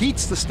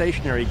heats the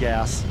stationary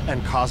gas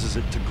and causes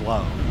it to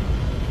glow.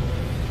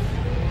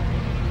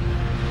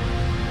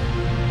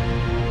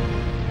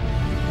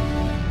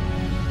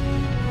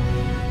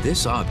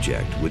 This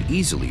object would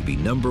easily be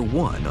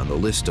 #1 on the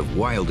list of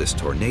wildest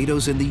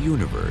tornadoes in the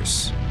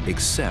universe,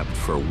 except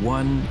for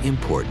one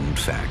important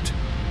fact.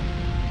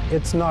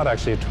 It's not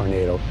actually a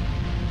tornado.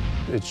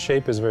 Its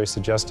shape is very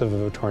suggestive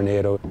of a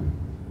tornado.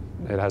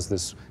 It has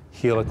this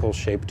helical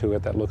shape to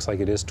it that looks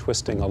like it is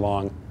twisting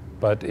along,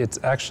 but it's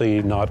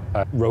actually not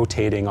a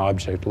rotating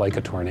object like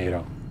a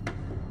tornado.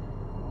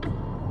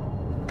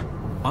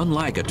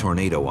 Unlike a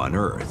tornado on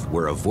Earth,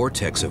 where a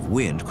vortex of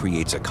wind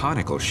creates a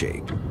conical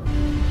shape,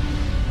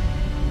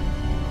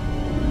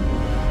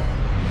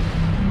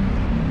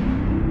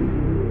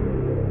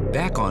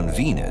 back on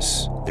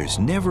Venus, there's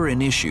never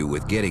an issue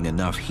with getting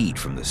enough heat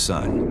from the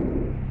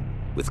sun.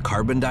 With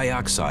carbon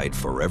dioxide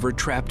forever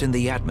trapped in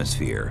the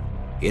atmosphere,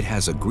 it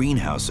has a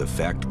greenhouse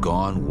effect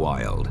gone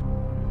wild.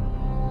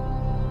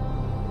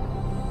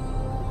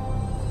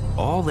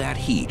 All that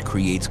heat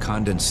creates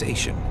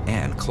condensation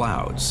and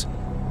clouds,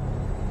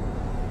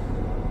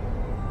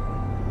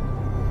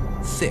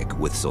 thick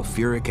with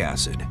sulfuric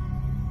acid.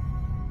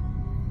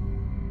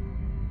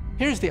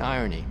 Here's the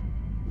irony.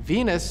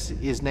 Venus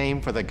is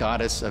named for the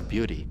goddess of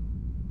beauty.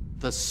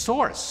 The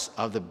source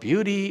of the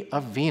beauty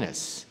of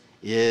Venus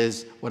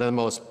is one of the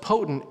most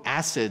potent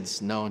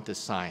acids known to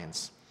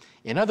science.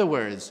 In other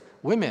words,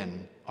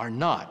 women are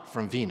not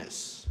from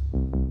Venus.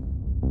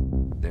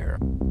 There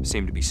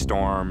seem to be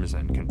storms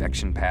and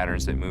convection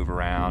patterns that move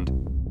around.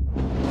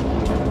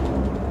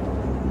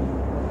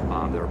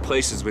 There are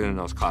places within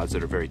those clouds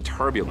that are very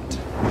turbulent.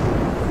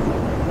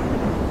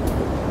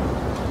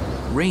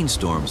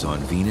 Rainstorms on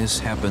Venus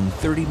happen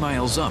 30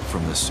 miles up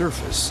from the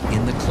surface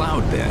in the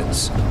cloud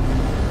beds.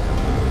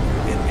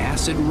 And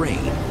acid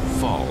rain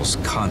falls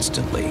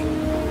constantly.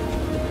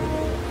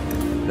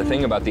 The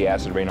thing about the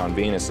acid rain on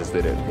Venus is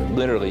that it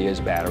literally is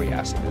battery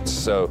acid. It's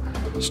so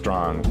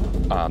strong,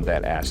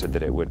 that acid,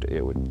 that it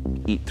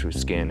would eat through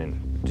skin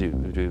and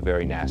do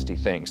very nasty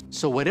things.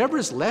 So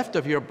whatever's left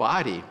of your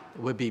body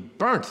would be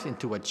burnt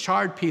into a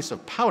charred piece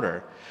of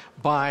powder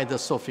by the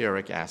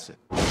sulfuric acid.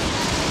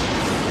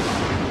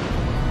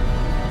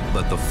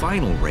 But the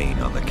final rain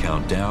on the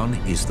countdown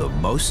is the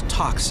most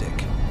toxic,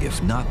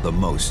 if not the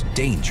most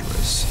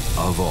dangerous,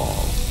 of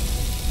all.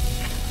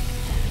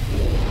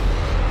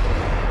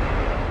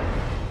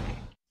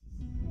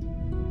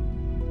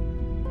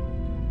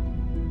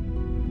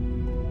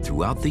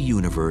 Throughout the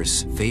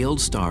universe, failed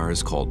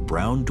stars called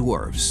brown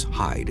dwarfs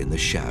hide in the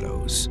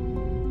shadows.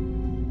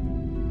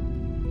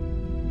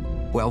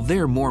 While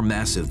they're more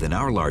massive than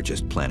our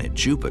largest planet,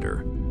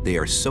 Jupiter, they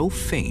are so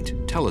faint,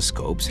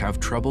 telescopes have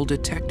trouble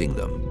detecting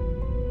them.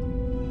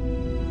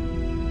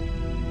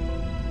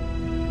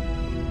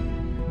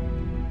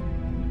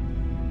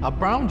 A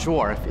brown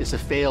dwarf is a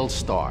failed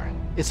star.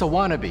 It's a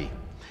wannabe.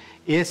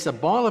 It's a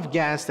ball of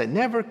gas that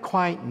never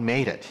quite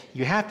made it.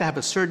 You have to have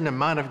a certain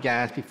amount of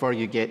gas before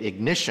you get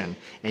ignition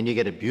and you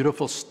get a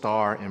beautiful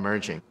star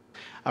emerging.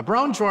 A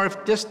brown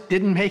dwarf just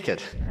didn't make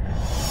it.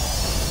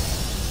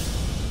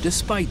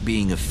 Despite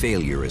being a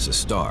failure as a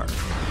star,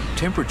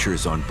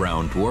 temperatures on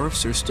brown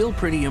dwarfs are still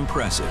pretty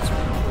impressive.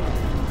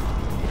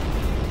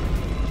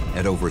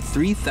 At over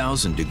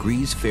 3,000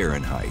 degrees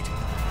Fahrenheit,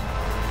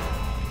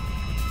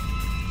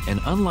 and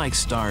unlike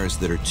stars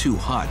that are too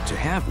hot to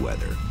have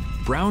weather,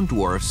 brown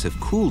dwarfs have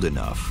cooled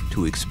enough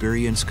to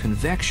experience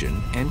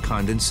convection and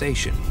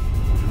condensation.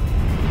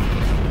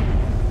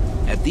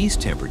 At these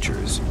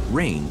temperatures,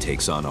 rain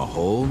takes on a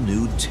whole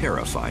new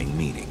terrifying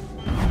meaning.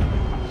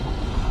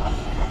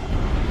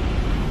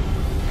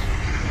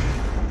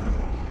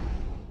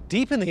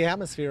 Deep in the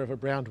atmosphere of a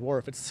brown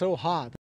dwarf, it's so hot